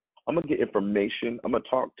myself. I'm going to get information. I'm going to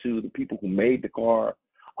talk to the people who made the car.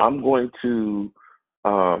 I'm going to,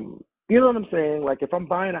 you know what I'm saying? Like if I'm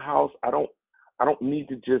buying a house, I don't need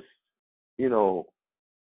to just,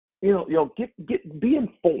 be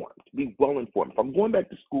informed, be well informed. If I'm going back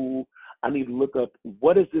to school, I need to look up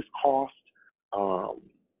what does this cost? How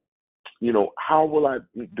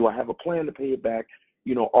do I have a plan to pay it back?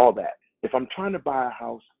 All that. If I'm trying to buy a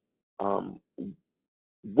house,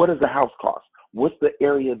 what does the house cost? What's the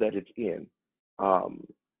area that it's in?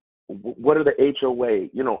 What are the HOA?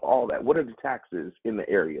 All that. What are the taxes in the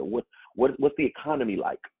area? What's the economy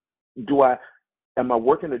like? Am I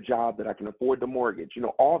working a job that I can afford the mortgage?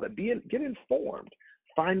 All that. Get informed.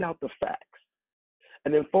 Find out the facts.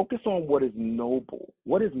 And then focus on what is noble,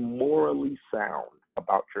 what is morally sound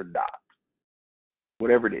about your dot.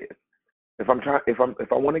 Whatever it is. If I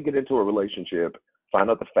want to get into a relationship, find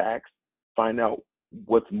out the facts, find out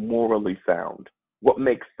what's morally sound, what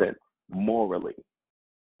makes sense morally.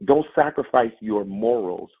 Don't sacrifice your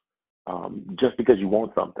morals just because you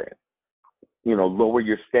want something. Lower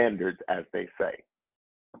your standards, as they say.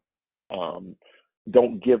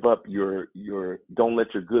 Don't give up don't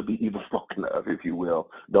let your good be evil spoken of, if you will.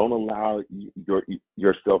 Don't allow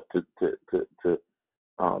yourself to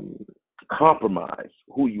compromise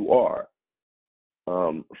who you are.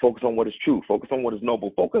 Focus on what is true. Focus on what is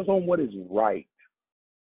noble. Focus on what is right.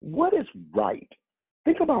 What is right?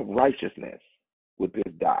 Think about righteousness with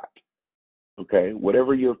this dot. Okay,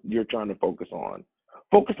 whatever you're trying to focus on.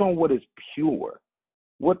 Focus on what is pure.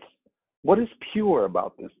 What is pure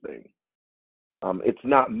about this thing? It's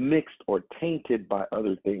not mixed or tainted by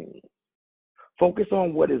other things. Focus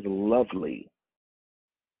on what is lovely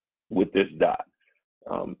with this dot.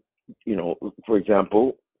 For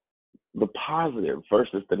example, the positive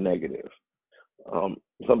versus the negative. Some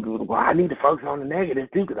people go, well, I need to focus on the negative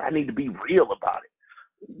too because I need to be real about it.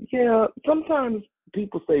 Yeah, sometimes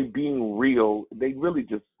people say being real, they really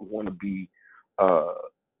just want to be,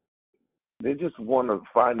 they just want to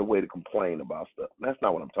find a way to complain about stuff. That's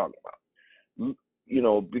not what I'm talking about.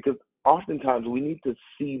 Because oftentimes we need to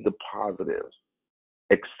see the positives.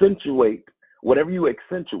 Accentuate, whatever you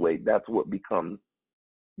accentuate, that's what becomes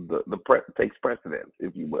takes precedence,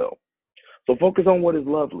 if you will. So focus on what is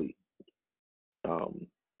lovely.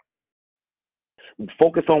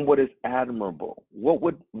 Focus on what is admirable. What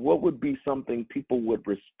would be something people would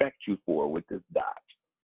respect you for with this dot?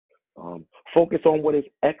 Focus on what is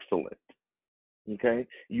excellent. Okay?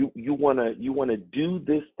 You wanna do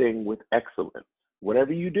this thing with excellence.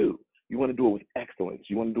 Whatever you do, you want to do it with excellence.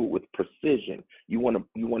 You want to do it with precision. You want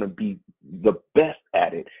to be the best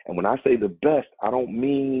at it. And when I say the best, I don't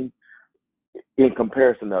mean in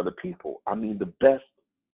comparison to other people. I mean the best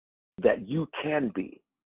that you can be,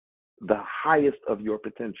 the highest of your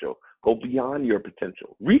potential. Go beyond your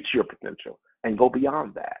potential. Reach your potential and go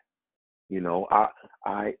beyond that. You know,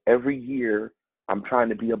 I every year I'm trying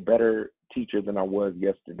to be a better teacher than I was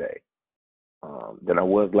yesterday, than I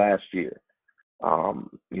was last year.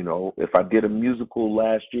 You know, if I did a musical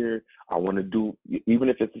last year, I want to do, even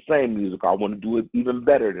if it's the same musical, I want to do it even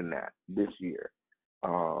better than that this year.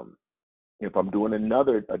 If I'm doing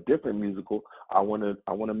a different musical, I want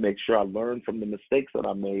to make sure I learn from the mistakes that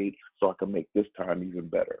I made so I can make this time even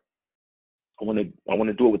better. I want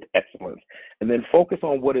to do it with excellence, and then focus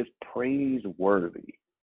on what is praiseworthy,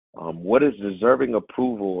 what is deserving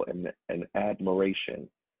approval and admiration.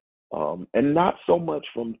 And not so much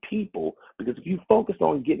from people, because if you focus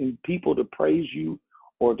on getting people to praise you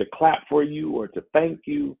or to clap for you or to thank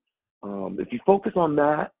you, if you focus on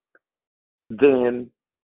that, then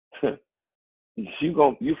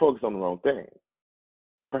you focus on the wrong thing.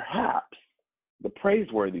 Perhaps the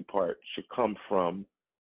praiseworthy part should come from,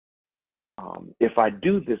 if I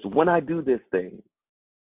do this, when I do this thing,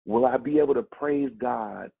 will I be able to praise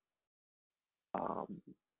God?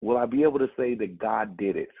 Will I be able to say that God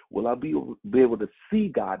did it? Will I be able to see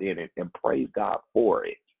God in it and praise God for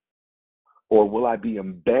it? Or will I be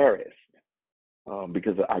embarrassed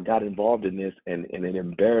because I got involved in this and it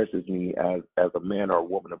embarrasses me as a man or a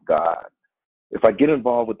woman of God? If I get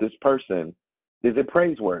involved with this person, is it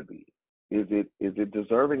praiseworthy? Is it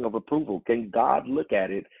deserving of approval? Can God look at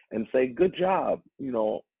it and say, good job,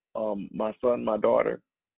 my son, my daughter?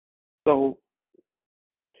 So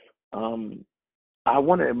I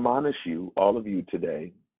want to admonish you, all of you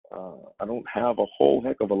today. I don't have a whole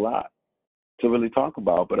heck of a lot to really talk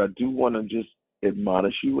about, but I do want to just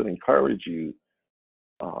admonish you and encourage you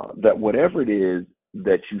that whatever it is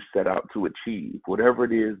that you set out to achieve, whatever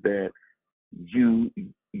it is that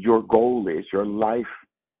your goal is, your life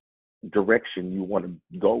direction you want to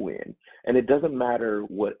go in, and it doesn't matter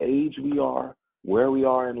what age we are, where we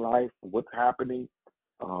are in life, what's happening,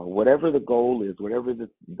 whatever the goal is, whatever the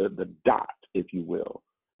dot, if you will,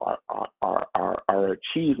 our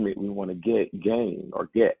achievement we want to gain or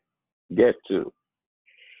get to,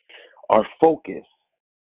 our focus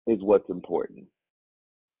is what's important.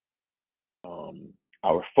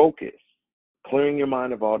 Our focus, clearing your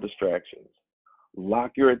mind of all distractions,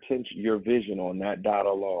 lock your attention, your vision on that dot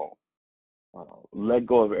alone. Let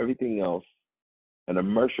go of everything else and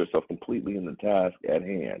immerse yourself completely in the task at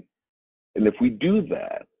hand. And if we do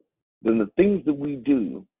that, then the things that we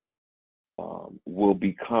do will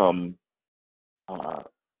become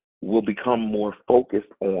more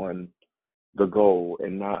focused on the goal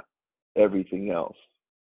and not everything else.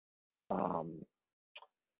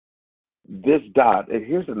 This dot, and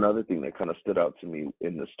here's another thing that kind of stood out to me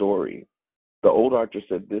in the story. The old archer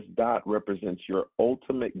said, this dot represents your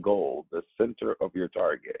ultimate goal, the center of your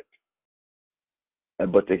target.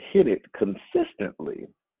 But to hit it consistently,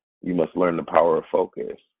 you must learn the power of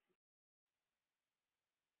focus.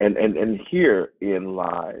 And herein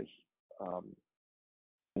lies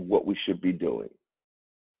what we should be doing.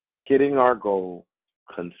 Hitting our goal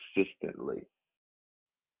consistently.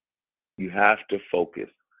 You have to focus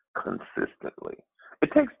consistently.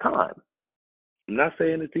 It takes time. I'm not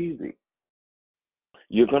saying it's easy.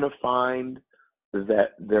 You're going to find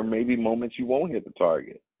that there may be moments you won't hit the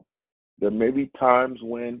target. There may be times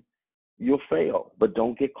when you'll fail, but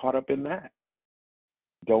don't get caught up in that.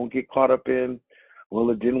 Don't get caught up in, well,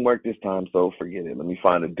 it didn't work this time, so forget it. Let me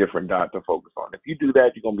find a different dot to focus on. If you do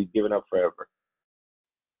that, you're going to be giving up forever.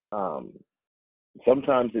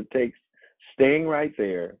 Sometimes it takes staying right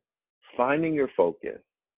there, finding your focus,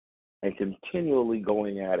 and continually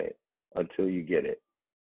going at it until you get it.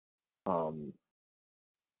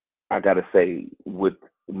 I got to say, with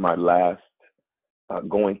my last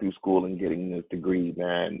going through school and getting this degree,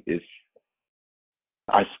 man,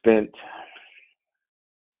 I spent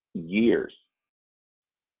years,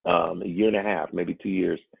 a year and a half, maybe 2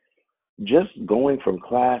 years, just going from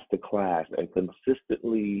class to class and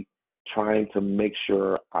consistently trying to make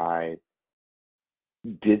sure I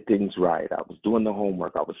did things right. I was doing the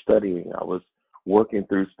homework. I was studying. I was working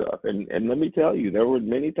through stuff. And let me tell you, there were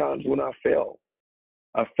many times when I failed.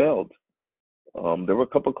 There were a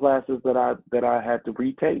couple classes that I had to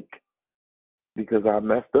retake because I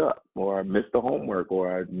messed up, or I missed the homework,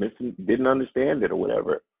 or I didn't understand it, or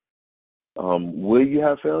whatever. Will you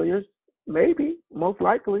have failures? maybe, most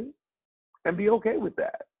likely, and be okay with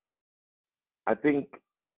that. I think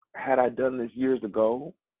had I done this years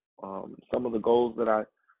ago, some of the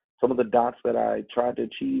dots that I tried to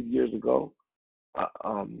achieve years ago,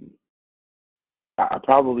 I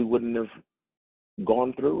probably wouldn't have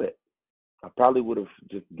gone through it. I probably would have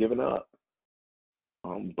just given up.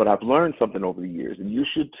 But I've learned something over the years, and you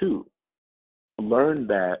should too. Learn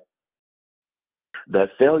that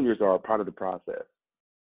failures are a part of the process.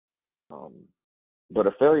 But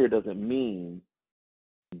a failure doesn't mean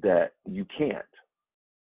that you can't.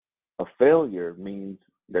 A failure means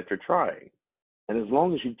that you're trying. And as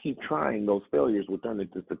long as you keep trying, those failures will turn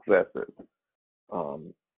into successes.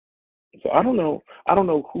 So I don't know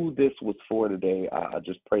who this was for today. I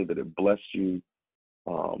just pray that it blessed you.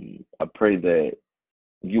 I pray that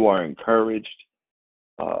you are encouraged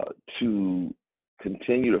to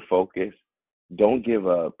continue to focus. Don't give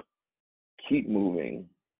up. Keep moving.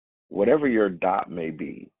 Whatever your dot may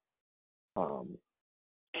be,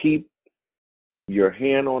 keep your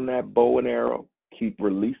hand on that bow and arrow. Keep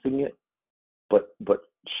releasing it, but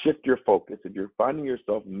shift your focus. If you're finding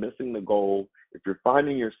yourself missing the goal, if you're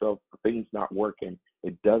finding yourself things not working,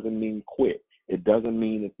 it doesn't mean quit. It doesn't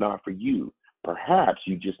mean it's not for you. Perhaps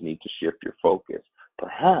you just need to shift your focus.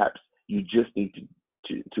 Perhaps you just need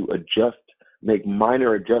to adjust, make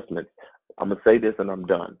minor adjustments. I'm gonna say this and I'm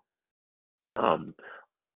done.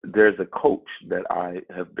 There's a coach that I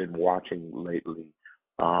have been watching lately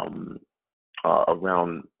around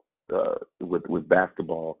with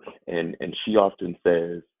basketball, and she often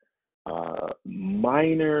says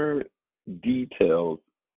minor details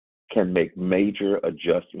can make major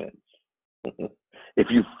adjustments. If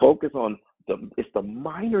you focus on it's the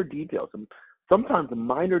minor details. Sometimes the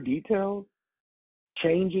minor details,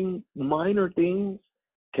 changing minor things,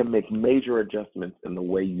 can make major adjustments in the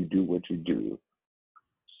way you do what you do.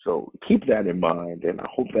 So keep that in mind, and I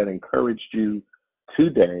hope that encouraged you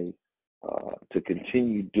today to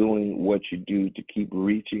continue doing what you do, to keep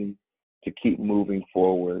reaching, to keep moving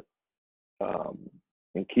forward,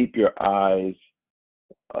 and keep your eyes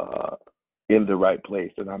in the right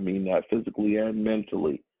place. And I mean that physically and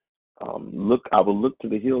mentally. I will look to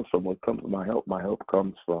the hills from what comes my help. My help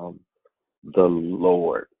comes from the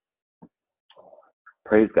Lord.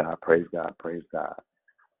 Praise God, praise God, praise God.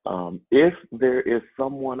 If there is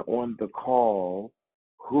someone on the call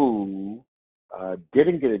who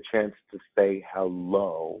didn't get a chance to say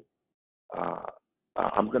hello,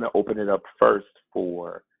 I'm going to open it up first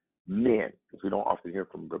for men, because we don't often hear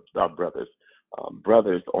from our brothers.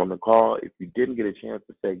 Brothers on the call, if you didn't get a chance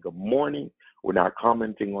to say good morning, we're not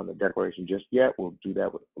commenting on the declaration just yet. We'll do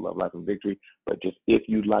that with Love, Life, and Victory. But just if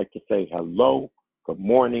you'd like to say hello, good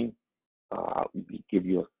morning, I'll give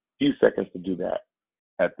you a few seconds to do that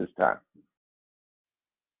at this time.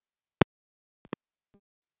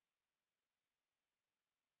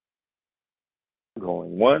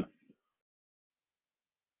 Going once,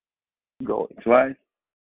 going twice.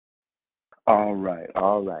 All right.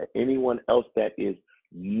 Anyone else that is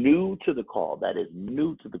new to the call? Good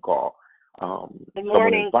Someone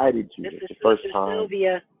morning. invited you. This It's is the first Sister time.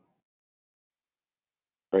 Sylvia.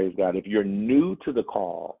 Praise God. If you're new to the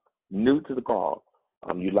call,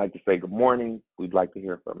 you'd like to say good morning, we'd like to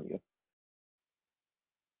hear from you.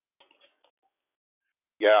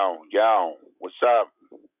 Yo, what's up,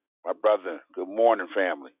 my brother? Good morning,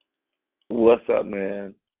 family. What's up,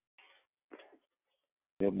 man?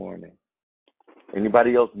 Good morning.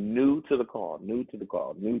 Anybody else new to the call? No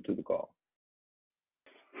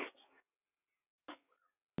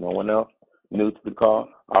one else new to the call?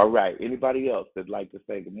 All right. Anybody else that'd like to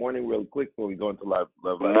say good morning real quick before we go into live?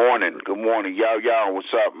 Good morning. Yo,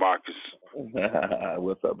 what's up, Marcus?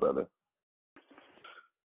 What's up, brother?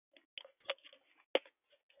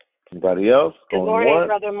 Anybody else? Good morning,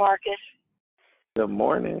 Brother Marcus. Good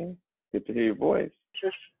morning. Good to hear your voice.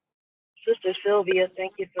 Sister Sylvia,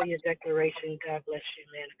 thank you for your declaration. God bless you,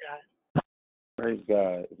 man of God. Praise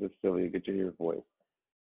God. Sister Sylvia, good to hear your voice.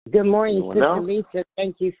 Good morning, Anyone Sister else? Lisa.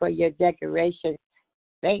 Thank you for your decoration.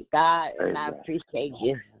 Thank God, Praise and I God. appreciate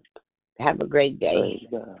you. Have a great day. Praise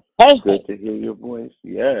God. Hey. Good to hear your voice.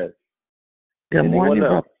 Yes. Good Anyone morning,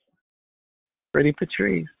 else? brother. Pretty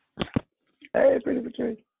Patrice. Hey, Pretty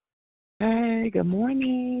Patrice. Hey, good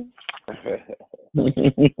morning. Good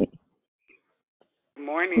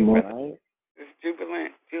morning, Right. brother. This is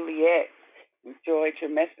Juliet. Enjoyed your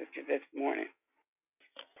message this morning.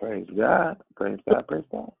 Praise God. Praise God. Praise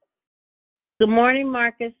God. Good morning,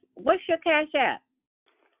 Marcus. What's your Cash App?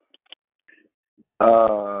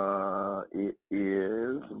 It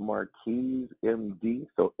is Marquise MD,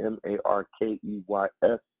 so MarkeysMD.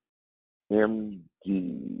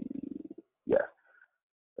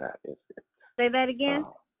 that. It's Say that again.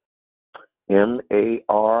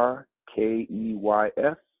 MARKEYS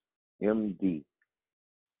MD.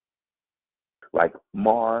 Like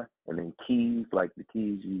Mar and then keys, like the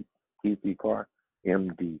keys to your car.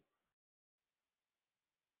 MD.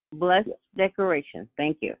 Blessed decoration.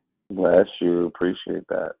 Thank you. Bless you. Appreciate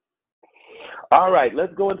that. All right,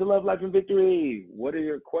 let's go into Love, Life, and Victory. What are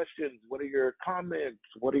your questions? What are your comments?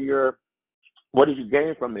 What did you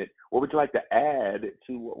gain from it? What would you like to add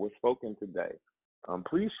to what was spoken today?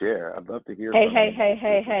 Please share. I'd love to hear from you.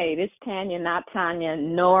 Hey. This is Tanya, not Tanya,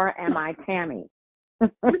 nor am I Tammy.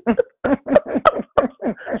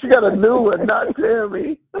 She got a new one, not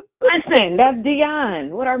Tammy. Listen, that's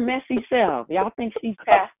Dion with her messy self. Y'all think she's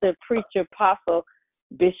pastor, preacher, apostle,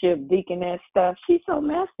 bishop, deaconess stuff. She's so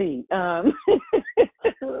messy.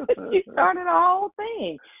 She started a whole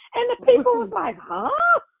thing. And the people was like, huh?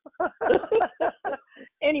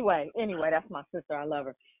 Anyway, that's my sister. I love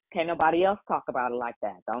her. Can't nobody else talk about it like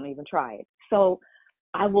that. Don't even try it. So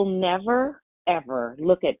I will never, ever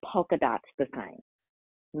look at polka dots the same.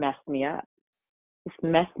 Messed me up. It's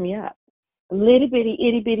messed me up. A little bitty,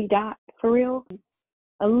 itty bitty dot, for real.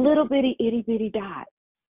 A little bitty, itty bitty dot.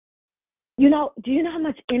 Do you know how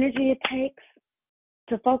much energy it takes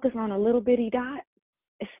to focus on a little bitty dot,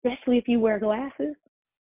 especially if you wear glasses?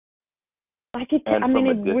 Like it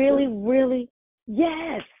really, really,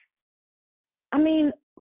 yes. I mean,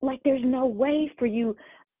 like there's no way for you.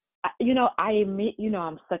 I admit,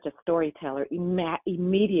 I'm such a storyteller.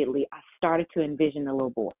 Immediately, I started to envision the little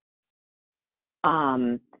boy.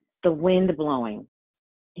 The wind blowing.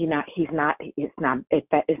 It's not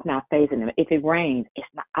phasing him. If it rains, it's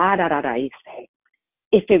not.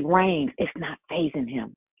 If it rains, it's not phasing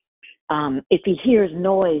him. If he hears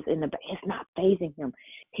noise it's not phasing him.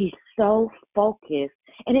 He's so focused,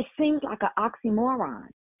 and it seems like an oxymoron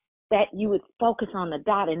that you would focus on the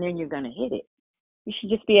dot and then you're going to hit it. You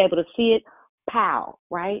should just be able to see it, pow,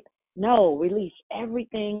 right? No, release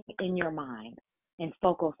everything in your mind and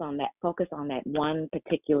focus on that one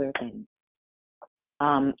particular thing.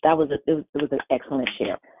 It was an excellent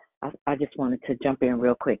share. I just wanted to jump in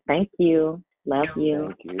real quick. Thank you. Love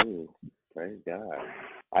you. Thank you. Praise God.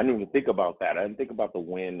 I didn't even think about that. I didn't think about the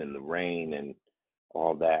wind and the rain and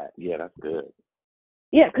all that. Yeah, that's good.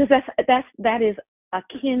 Yeah, because that is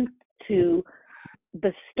akin to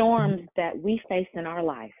the storms that we face in our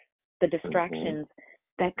life, the distractions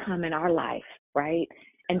that come in our life, right?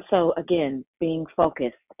 And so again, being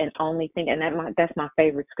focused and only thinking, and that's my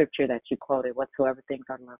favorite scripture that you quoted. Whatsoever things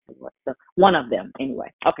are lovely, one of them anyway.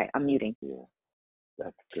 Okay, I'm muting. Yeah,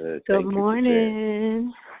 that's good. Good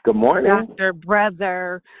morning. Good morning, Dr.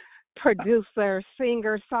 Brother, producer,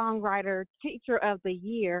 singer, songwriter, teacher of the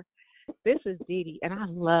year. This is Dee Dee, and I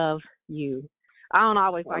love you. I don't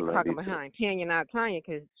always like talking behind Tanya, not Tanya,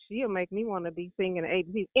 because she'll make me want to be singing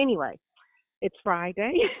ABCs. Anyway, it's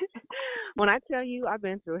Friday. When I tell you I've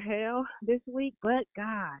been through hell this week, but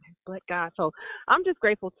God. So I'm just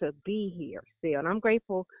grateful to be here still, and I'm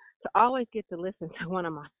grateful to always get to listen to one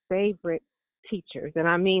of my favorite teachers, and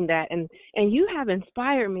I mean that. And you have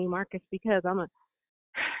inspired me, Marcus, because I'm not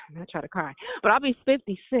trying to cry, but I'll be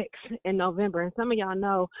 56 in November, and some of y'all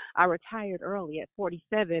know I retired early at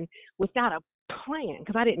 47 without a plan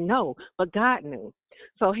because I didn't know, but God knew.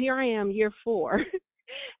 So here I am, year 4,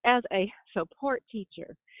 as a support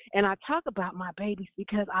teacher, and I talk about my babies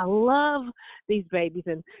because I love these babies.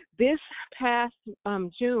 And this past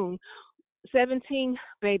June, 17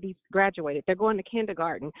 babies graduated. They're going to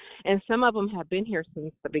kindergarten, and some of them have been here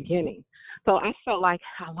since the beginning. So I felt like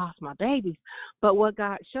I lost my babies. But what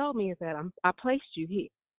God showed me is that I placed you here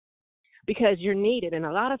because you're needed. And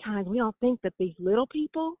a lot of times we don't think that these little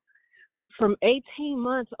people, from 18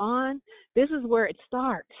 months on, this is where it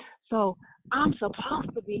starts. So I'm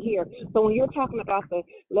supposed to be here. So when you're talking about the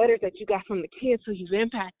letters that you got from the kids who you've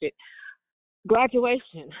impacted,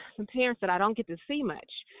 graduation, some parents that I don't get to see much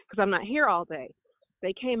because I'm not here all day,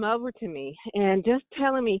 they came over to me and just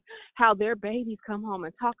telling me how their babies come home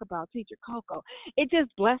and talk about Teacher Coco. It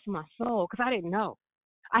just blessed my soul because I didn't know.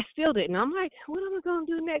 I still didn't. I'm like, what am I going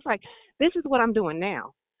to do next? Like, this is what I'm doing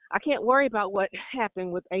now. I can't worry about what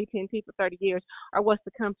happened with AT&T for 30 years or what's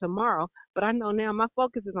to come tomorrow, but I know now my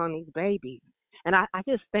focus is on these babies. And I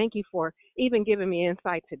just thank you for even giving me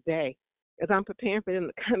insight today as I'm preparing for them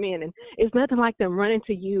to come in. And it's nothing like them running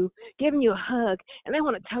to you, giving you a hug, and they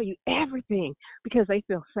want to tell you everything because they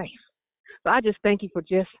feel safe. So I just thank you for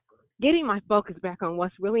just getting my focus back on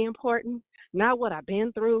what's really important, not what I've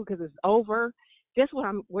been through because it's over, just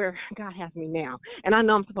where God has me now. And I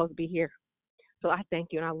know I'm supposed to be here. So I thank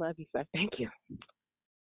you, and I love you, sir. Thank you.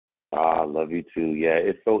 I love you too. Yeah,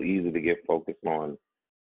 it's so easy to get focused on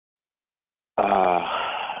Uh,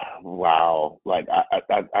 wow. Like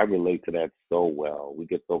I relate to that so well. We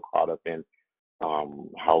get so caught up in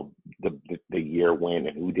how the year went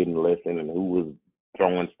and who didn't listen and who was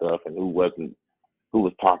throwing stuff and who was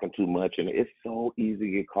talking too much, and it's so easy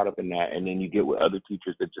to get caught up in that. And then you get with other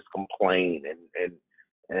teachers that just complain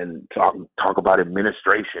and talk about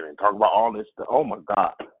administration and talk about all this stuff. Oh my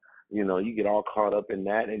God, you get all caught up in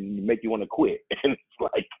that and you make you want to quit. And it's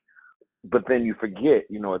like, but then you forget,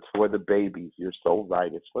 it's for the babies. You're so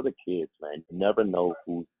right. It's for the kids, man. You never know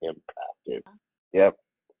who's impacted. Yep.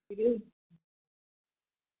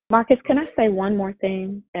 Marcus, can I say one more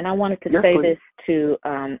thing? And I wanted to Yes, say please.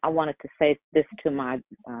 this to my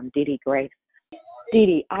Dee Dee Grace. Dee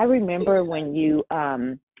Dee, I remember when you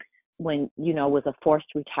was a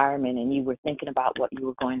forced retirement and you were thinking about what you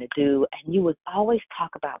were going to do, and you would always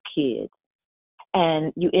talk about kids,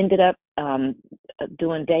 and you ended up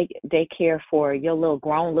doing daycare for your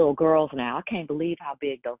grown little girls now. I can't believe how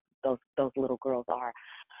big those little girls are.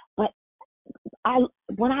 But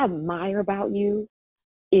what I admire about you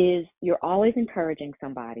is you're always encouraging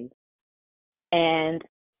somebody, and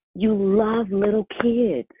you love little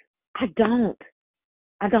kids. I don't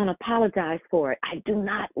apologize for it. I do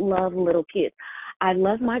not love little kids. I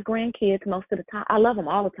love my grandkids most of the time. I love them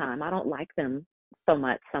all the time. I don't like them so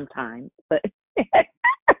much sometimes, but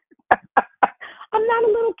I'm not a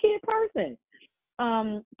little kid person.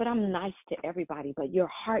 But I'm nice to everybody. But your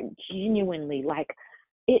heart genuinely,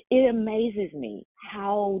 it amazes me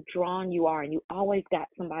how drawn you are, and you always got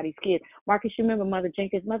somebody's kid. Marcus, you remember Mother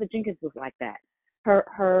Jenkins? Mother Jenkins was like that. Her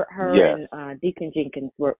Yes. and Deacon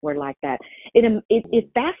Jenkins were like that.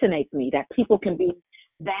 It fascinates me that people can be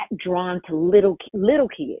that drawn to little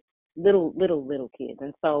kids, little kids.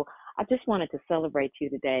 And so I just wanted to celebrate you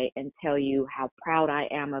today and tell you how proud I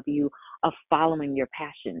am of you, of following your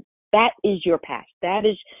passion. That is your passion. That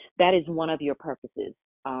is one of your purposes.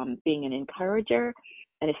 Being an encourager,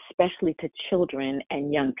 and especially to children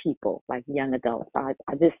and young people, like young adults.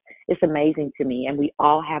 It's amazing to me, and we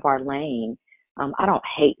all have our lane. I don't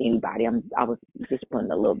hate anybody. I was just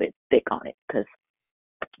putting a little bit thick on it,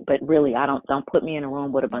 but really, don't put me in a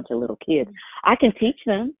room with a bunch of little kids. I can teach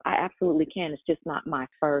them. I absolutely can. It's just not my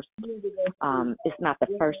first. It's not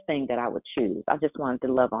the first thing that I would choose. I just wanted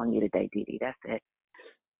to love on you today, Dee Dee. That's it.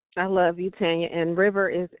 I love you, Tanya. And River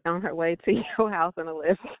is on her way to your house in a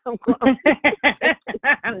lift. No,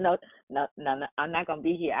 I'm not gonna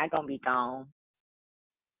be here. I'm gonna be gone.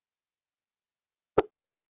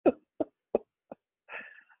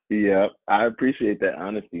 Yeah, I appreciate that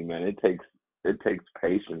honesty, man. It takes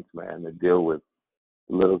patience, man, to deal with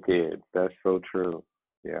little kids. That's so true.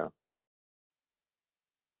 Yeah.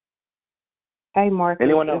 Hey, Marcus.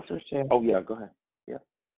 Anyone else? This was Shay. Oh yeah, go ahead. Yeah.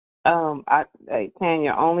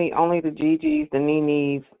 Tanya, only the Gigi's, the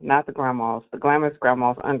Ninis, not the grandmas. The glamorous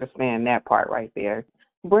grandmas understand that part right there.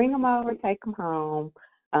 Bring them over, take them home.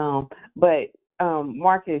 But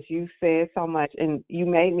Marcus, you said so much, and you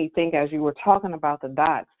made me think as you were talking about the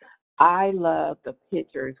dots. I love the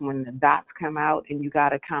pictures when the dots come out, and you got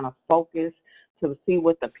to kind of focus to see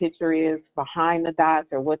what the picture is behind the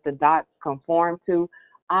dots or what the dots conform to.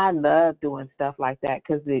 I love doing stuff like that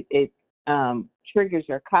because it triggers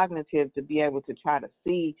your cognitive to be able to try to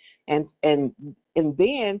see, and then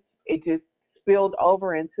it just spilled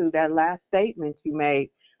over into that last statement you made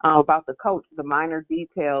about the coach. The minor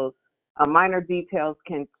details minor details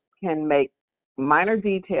can make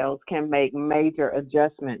major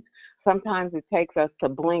adjustments. Sometimes it takes us to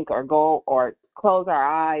blink or go or close our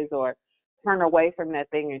eyes or turn away from that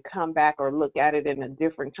thing and come back or look at it in a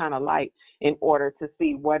different kind of light in order to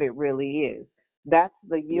see what it really is. That's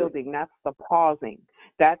the yielding. That's the pausing.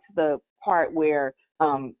 That's the part where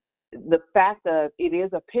the fact of it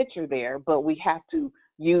is a picture there, but we have to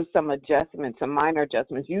use some adjustments, some minor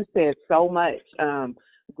adjustments. You said so much.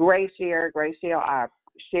 Great share.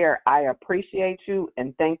 I appreciate you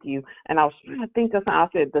and thank you. And I was trying to think of something. I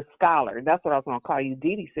said the scholar. That's what I was going to call you.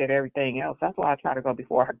 Dee Dee said everything else. That's why I try to go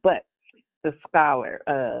before her. But the scholar,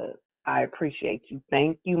 I appreciate you.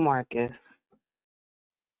 Thank you, Marcus.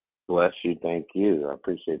 Bless you. Thank you. I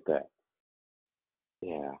appreciate that.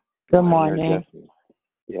 Yeah. Good morning.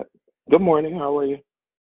 Yep. Good morning. How are you?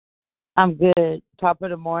 I'm good. Top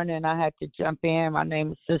of the morning. I had to jump in. My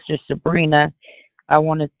name is Sister Sabrina. I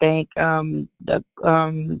want to thank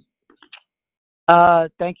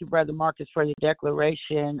thank you, Brother Marcus, for the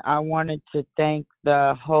declaration. I wanted to thank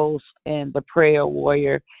the host and the prayer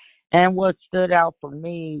warrior. And what stood out for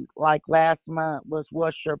me, like last month, was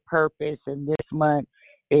what's your purpose, and this month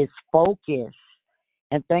is focus.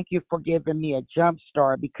 And thank you for giving me a jump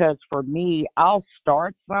start, because for me, I'll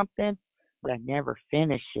start something, but I never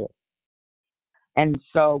finish it. And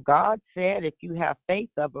so God said, if you have faith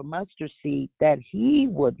of a mustard seed, that He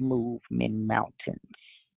would move many mountains,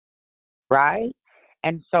 right?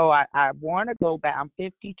 And so I want to go back. I'm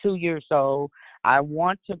 52 years old. I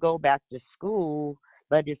want to go back to school,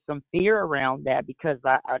 but there's some fear around that because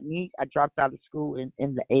I dropped out of school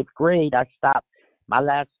in the 8th grade. I stopped. My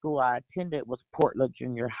last school I attended was Portland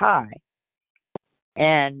Junior High,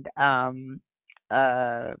 and I'm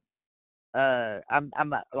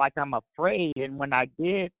afraid. And when I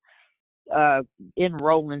did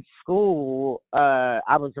enroll in school,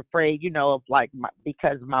 I was afraid, of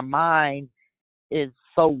because my mind is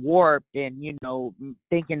so warped and,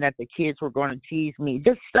 thinking that the kids were going to tease me,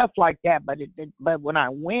 just stuff like that. But when I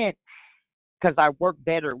went, because I work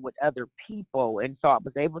better with other people, and so I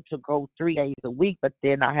was able to go 3 days a week, but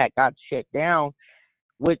then I had got shut down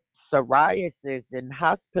with psoriasis and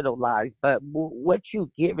hospitalized. But what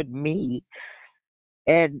you've given me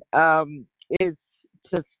and is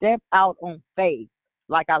to step out on faith.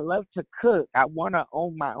 Like, I love to cook. I want to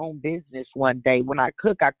own my own business one day. When I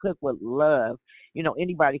cook with love.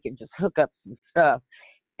 Anybody can just hook up some stuff.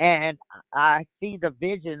 And I see the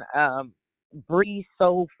vision, Bree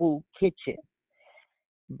Soul Food Kitchen.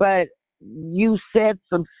 But you said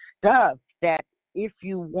some stuff that if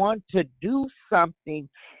you want to do something,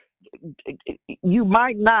 you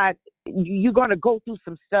might not, you're going to go through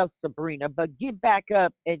some stuff, Sabrina, but get back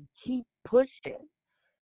up and keep pushing.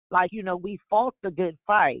 Like, we fought the good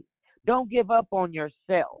fight. Don't give up on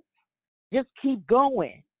yourself. Just keep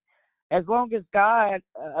going. As long as God,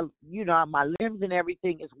 my limbs and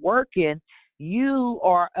everything is working, you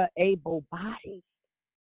are an able body.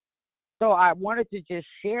 So I wanted to just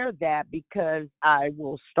share that because I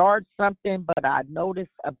will start something, but I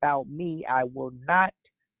noticed about me, I will not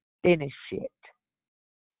finish it.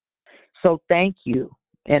 So thank you,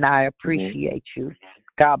 and I appreciate you.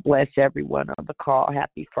 God bless everyone on the call.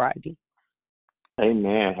 Happy Friday.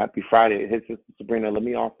 Amen. Happy Friday. Hey, Sister Sabrina, let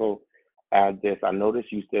me also add this. I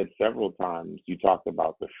noticed you said several times you talked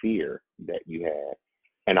about the fear that you had,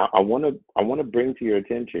 and I want to bring to your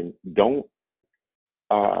attention. Don't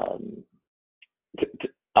I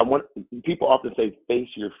want people often say face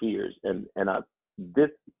your fears, and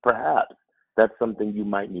this perhaps that's something you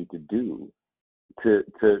might need to do to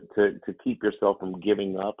keep yourself from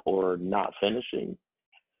giving up or not finishing.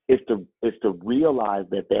 Is to realize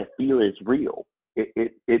that fear is real.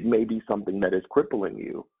 It may be something that is crippling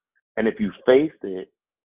you, and if you face it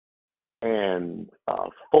and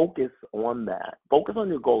focus on that, focus on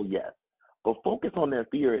your goal, yes, but focus on that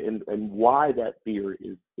fear and why that fear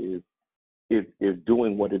is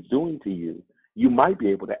doing what it's doing to you. You might be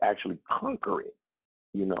able to actually conquer it,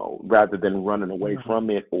 rather than running away from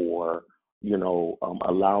it or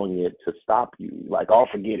allowing it to stop you. Like, oh,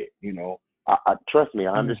 forget it. I trust me,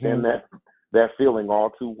 I understand that feeling all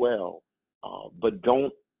too well. But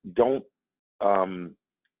don't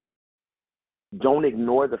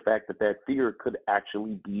ignore the fact that fear could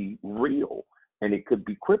actually be real and it could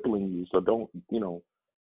be crippling you. So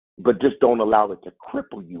but just don't allow it to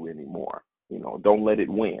cripple you anymore. Don't let it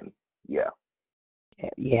win. Yeah.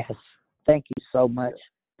 Yes. Thank you so much.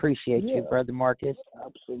 Appreciate you, Brother Marcus.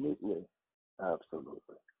 Absolutely.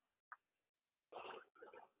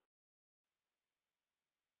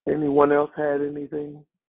 Anyone else had anything?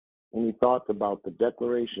 Any thoughts about the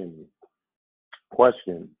declaration?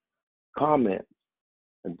 Questions? Comments?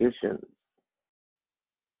 Additions?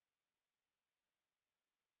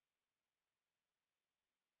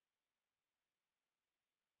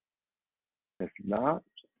 If not,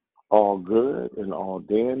 all good and all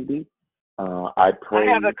dandy. I pray.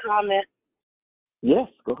 I have a comment. Yes,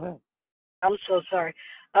 go ahead. I'm so sorry.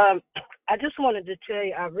 I just wanted to tell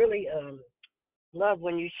you, I really love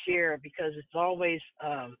when you share because it's always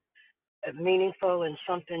meaningful and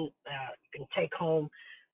something you can take home.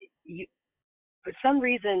 For some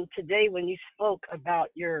reason today, when you spoke about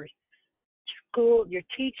your school, your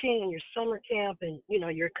teaching, and your summer camp, and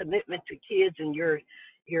your commitment to kids and your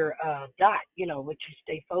dot, what you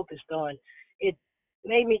stay focused on, it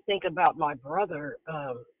made me think about my brother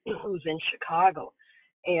who's in Chicago,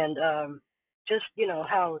 and just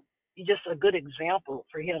how just a good example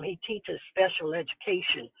for him. He teaches special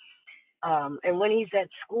education. And when he's at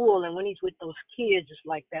school and when he's with those kids, it's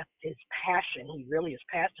like that's his passion. He really is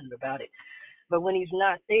passionate about it. But when he's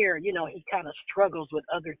not there, he kind of struggles with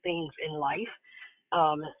other things in life,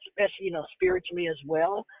 especially, spiritually as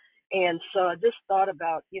well. And so I just thought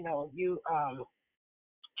about, you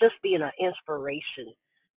just being an inspiration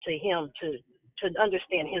to him to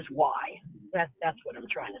understand his why. That's what I'm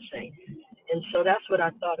trying to say. And so that's what I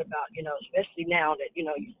thought about, especially now that,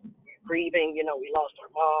 you're grieving, we lost our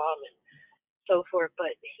mom. And so forth.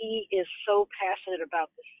 But he is so passionate about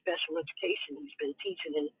the special education. He's been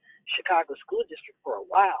teaching in Chicago School District for a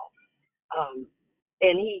while.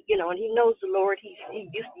 And he, and he knows the Lord.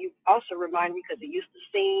 You also remind me because he used to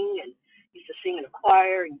sing and used to sing in a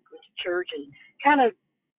choir and go to church and kind of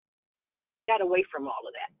got away from all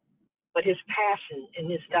of that. But his passion and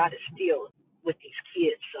his God is still with these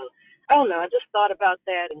kids. So I don't know. I just thought about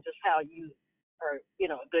that and just how you are,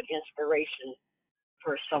 a good inspiration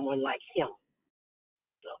for someone like him.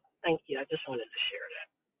 So thank you. I just wanted to share that.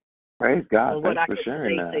 Praise God. And what Thanks I for could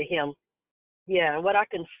sharing say that. to him, what I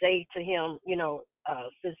can say to him,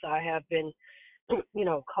 since I have been,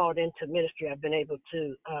 called into ministry, I've been able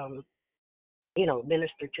to,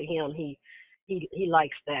 minister to him. He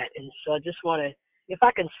likes that, and so I just want to, if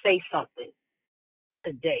I can say something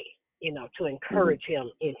today, to encourage him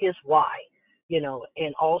in his why,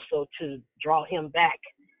 and also to draw him back,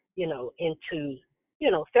 into,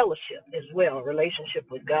 fellowship as well, relationship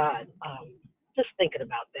with God. Just thinking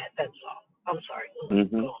about that. That's all. I'm sorry.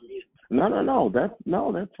 Mm-hmm. Go on mute.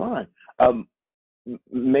 No, that's fine.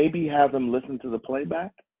 Maybe have him listen to the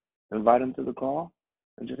playback, invite him to the call,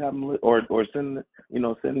 and just have him or send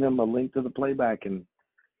him a link to the playback and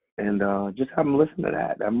just have him listen to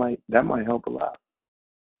that. That might help a lot.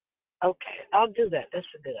 Okay, I'll do that. That's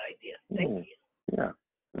a good idea. Thank you. Yeah.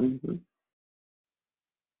 Mm-hmm.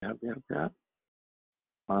 Yep.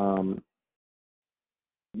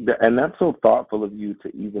 And that's so thoughtful of you to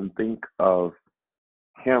even think of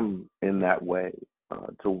him in that way,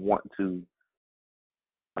 to want to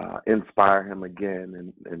inspire him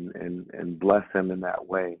again and bless him in that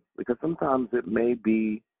way. Because sometimes it may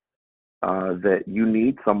be that you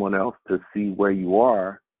need someone else to see where you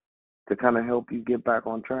are to kind of help you get back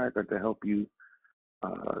on track or to help you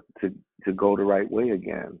to go the right way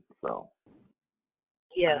again. So.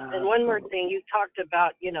 Yes, and one more thing, you talked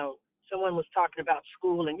about, someone was talking about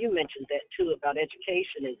school, and you mentioned that too about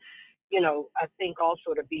education, and I think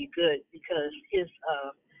also to be good because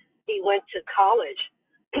he went to college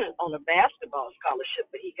on a basketball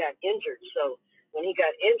scholarship, but he got injured. So when he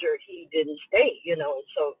got injured, he didn't stay, and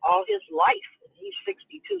so all his life, he's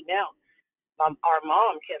 62 now. Our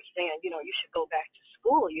mom kept saying, you should go back to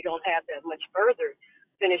school. You don't have that much further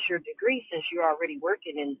finish your degree since you're already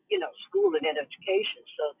working in, school and in education.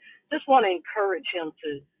 So just want to encourage him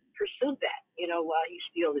to pursue that, while he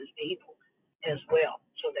still is able as well,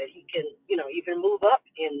 so that he can, even move up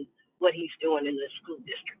in what he's doing in the school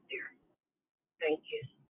district there. Thank you.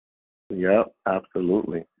 Yep,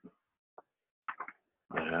 absolutely.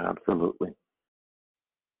 Yeah, absolutely.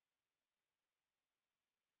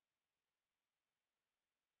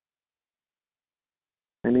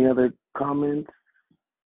 Any other comments,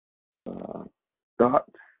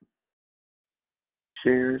 thoughts,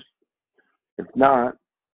 shares? If not,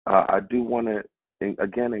 I do want to,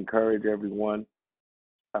 again, encourage everyone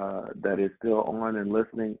that is still on and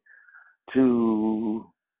listening to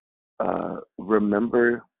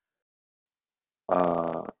remember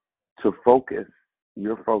to focus,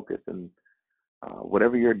 your focus, and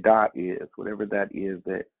whatever your dot is, whatever that is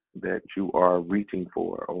that you are reaching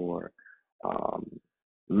for, or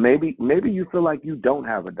maybe you feel like you don't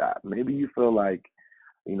have a dot. Maybe you feel like,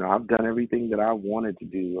 I've done everything that I wanted to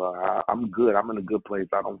do. I'm good. I'm in a good place.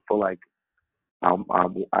 I don't feel like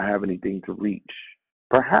I have anything to reach.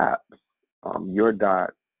 Perhaps your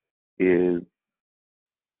dot is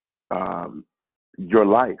your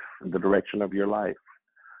life, the direction of your life.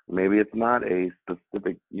 Maybe it's not a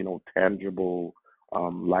specific, tangible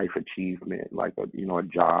life achievement like a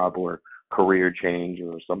job or career change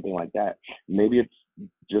or something like that. Maybe it's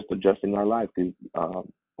just adjusting our life.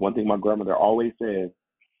 One thing my grandmother always says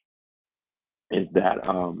is that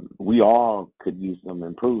we all could use some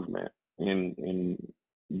improvement in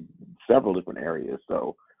several different areas.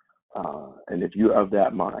 So, and if you're of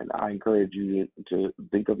that mind, I encourage you to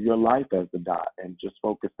think of your life as the dot and just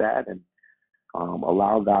focus that and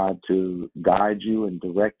allow God to guide you and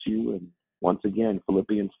direct you. And once again,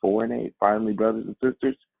 Philippians 4:8. Finally, brothers and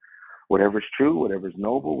sisters, whatever's true, whatever's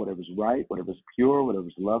noble, whatever's right, whatever's pure,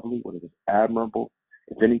 whatever's lovely, whatever's admirable,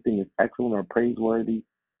 if anything is excellent or praiseworthy,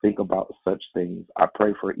 think about such things. I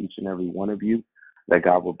pray for each and every one of you that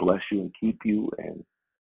God will bless you and keep you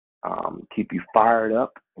fired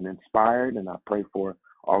up and inspired. And I pray for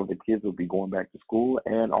all of the kids who will be going back to school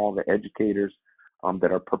and all the educators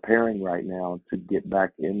that are preparing right now to get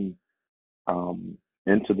back into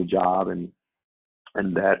the job, and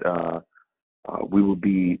that we will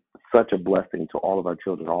be such a blessing to all of our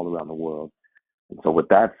children all around the world. And so with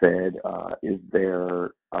that said, is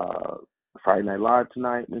there Friday Night Live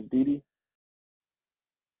tonight, Ms. Dee Dee?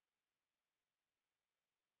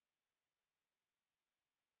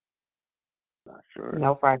 Sure.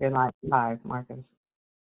 No Friday Night Live, Marcus.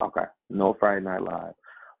 Okay. No Friday Night Live.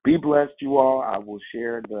 Be blessed, you all. I will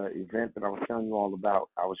share the event that I was telling you all about.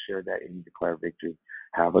 I will share that in Declare Victory.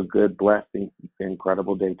 Have a good, blessed,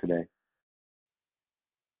 incredible day today.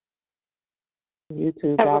 You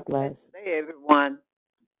too. Have God a bless. blessed day, everyone.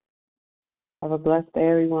 Have a blessed day,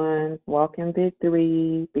 everyone. Walk in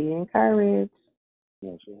victory. Be encouraged.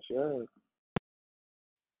 Yes, yes, yes.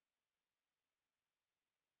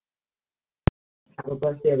 Have a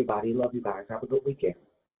blessed day, everybody. Love you guys. Have a good weekend.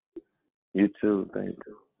 You too. Thank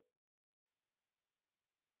you.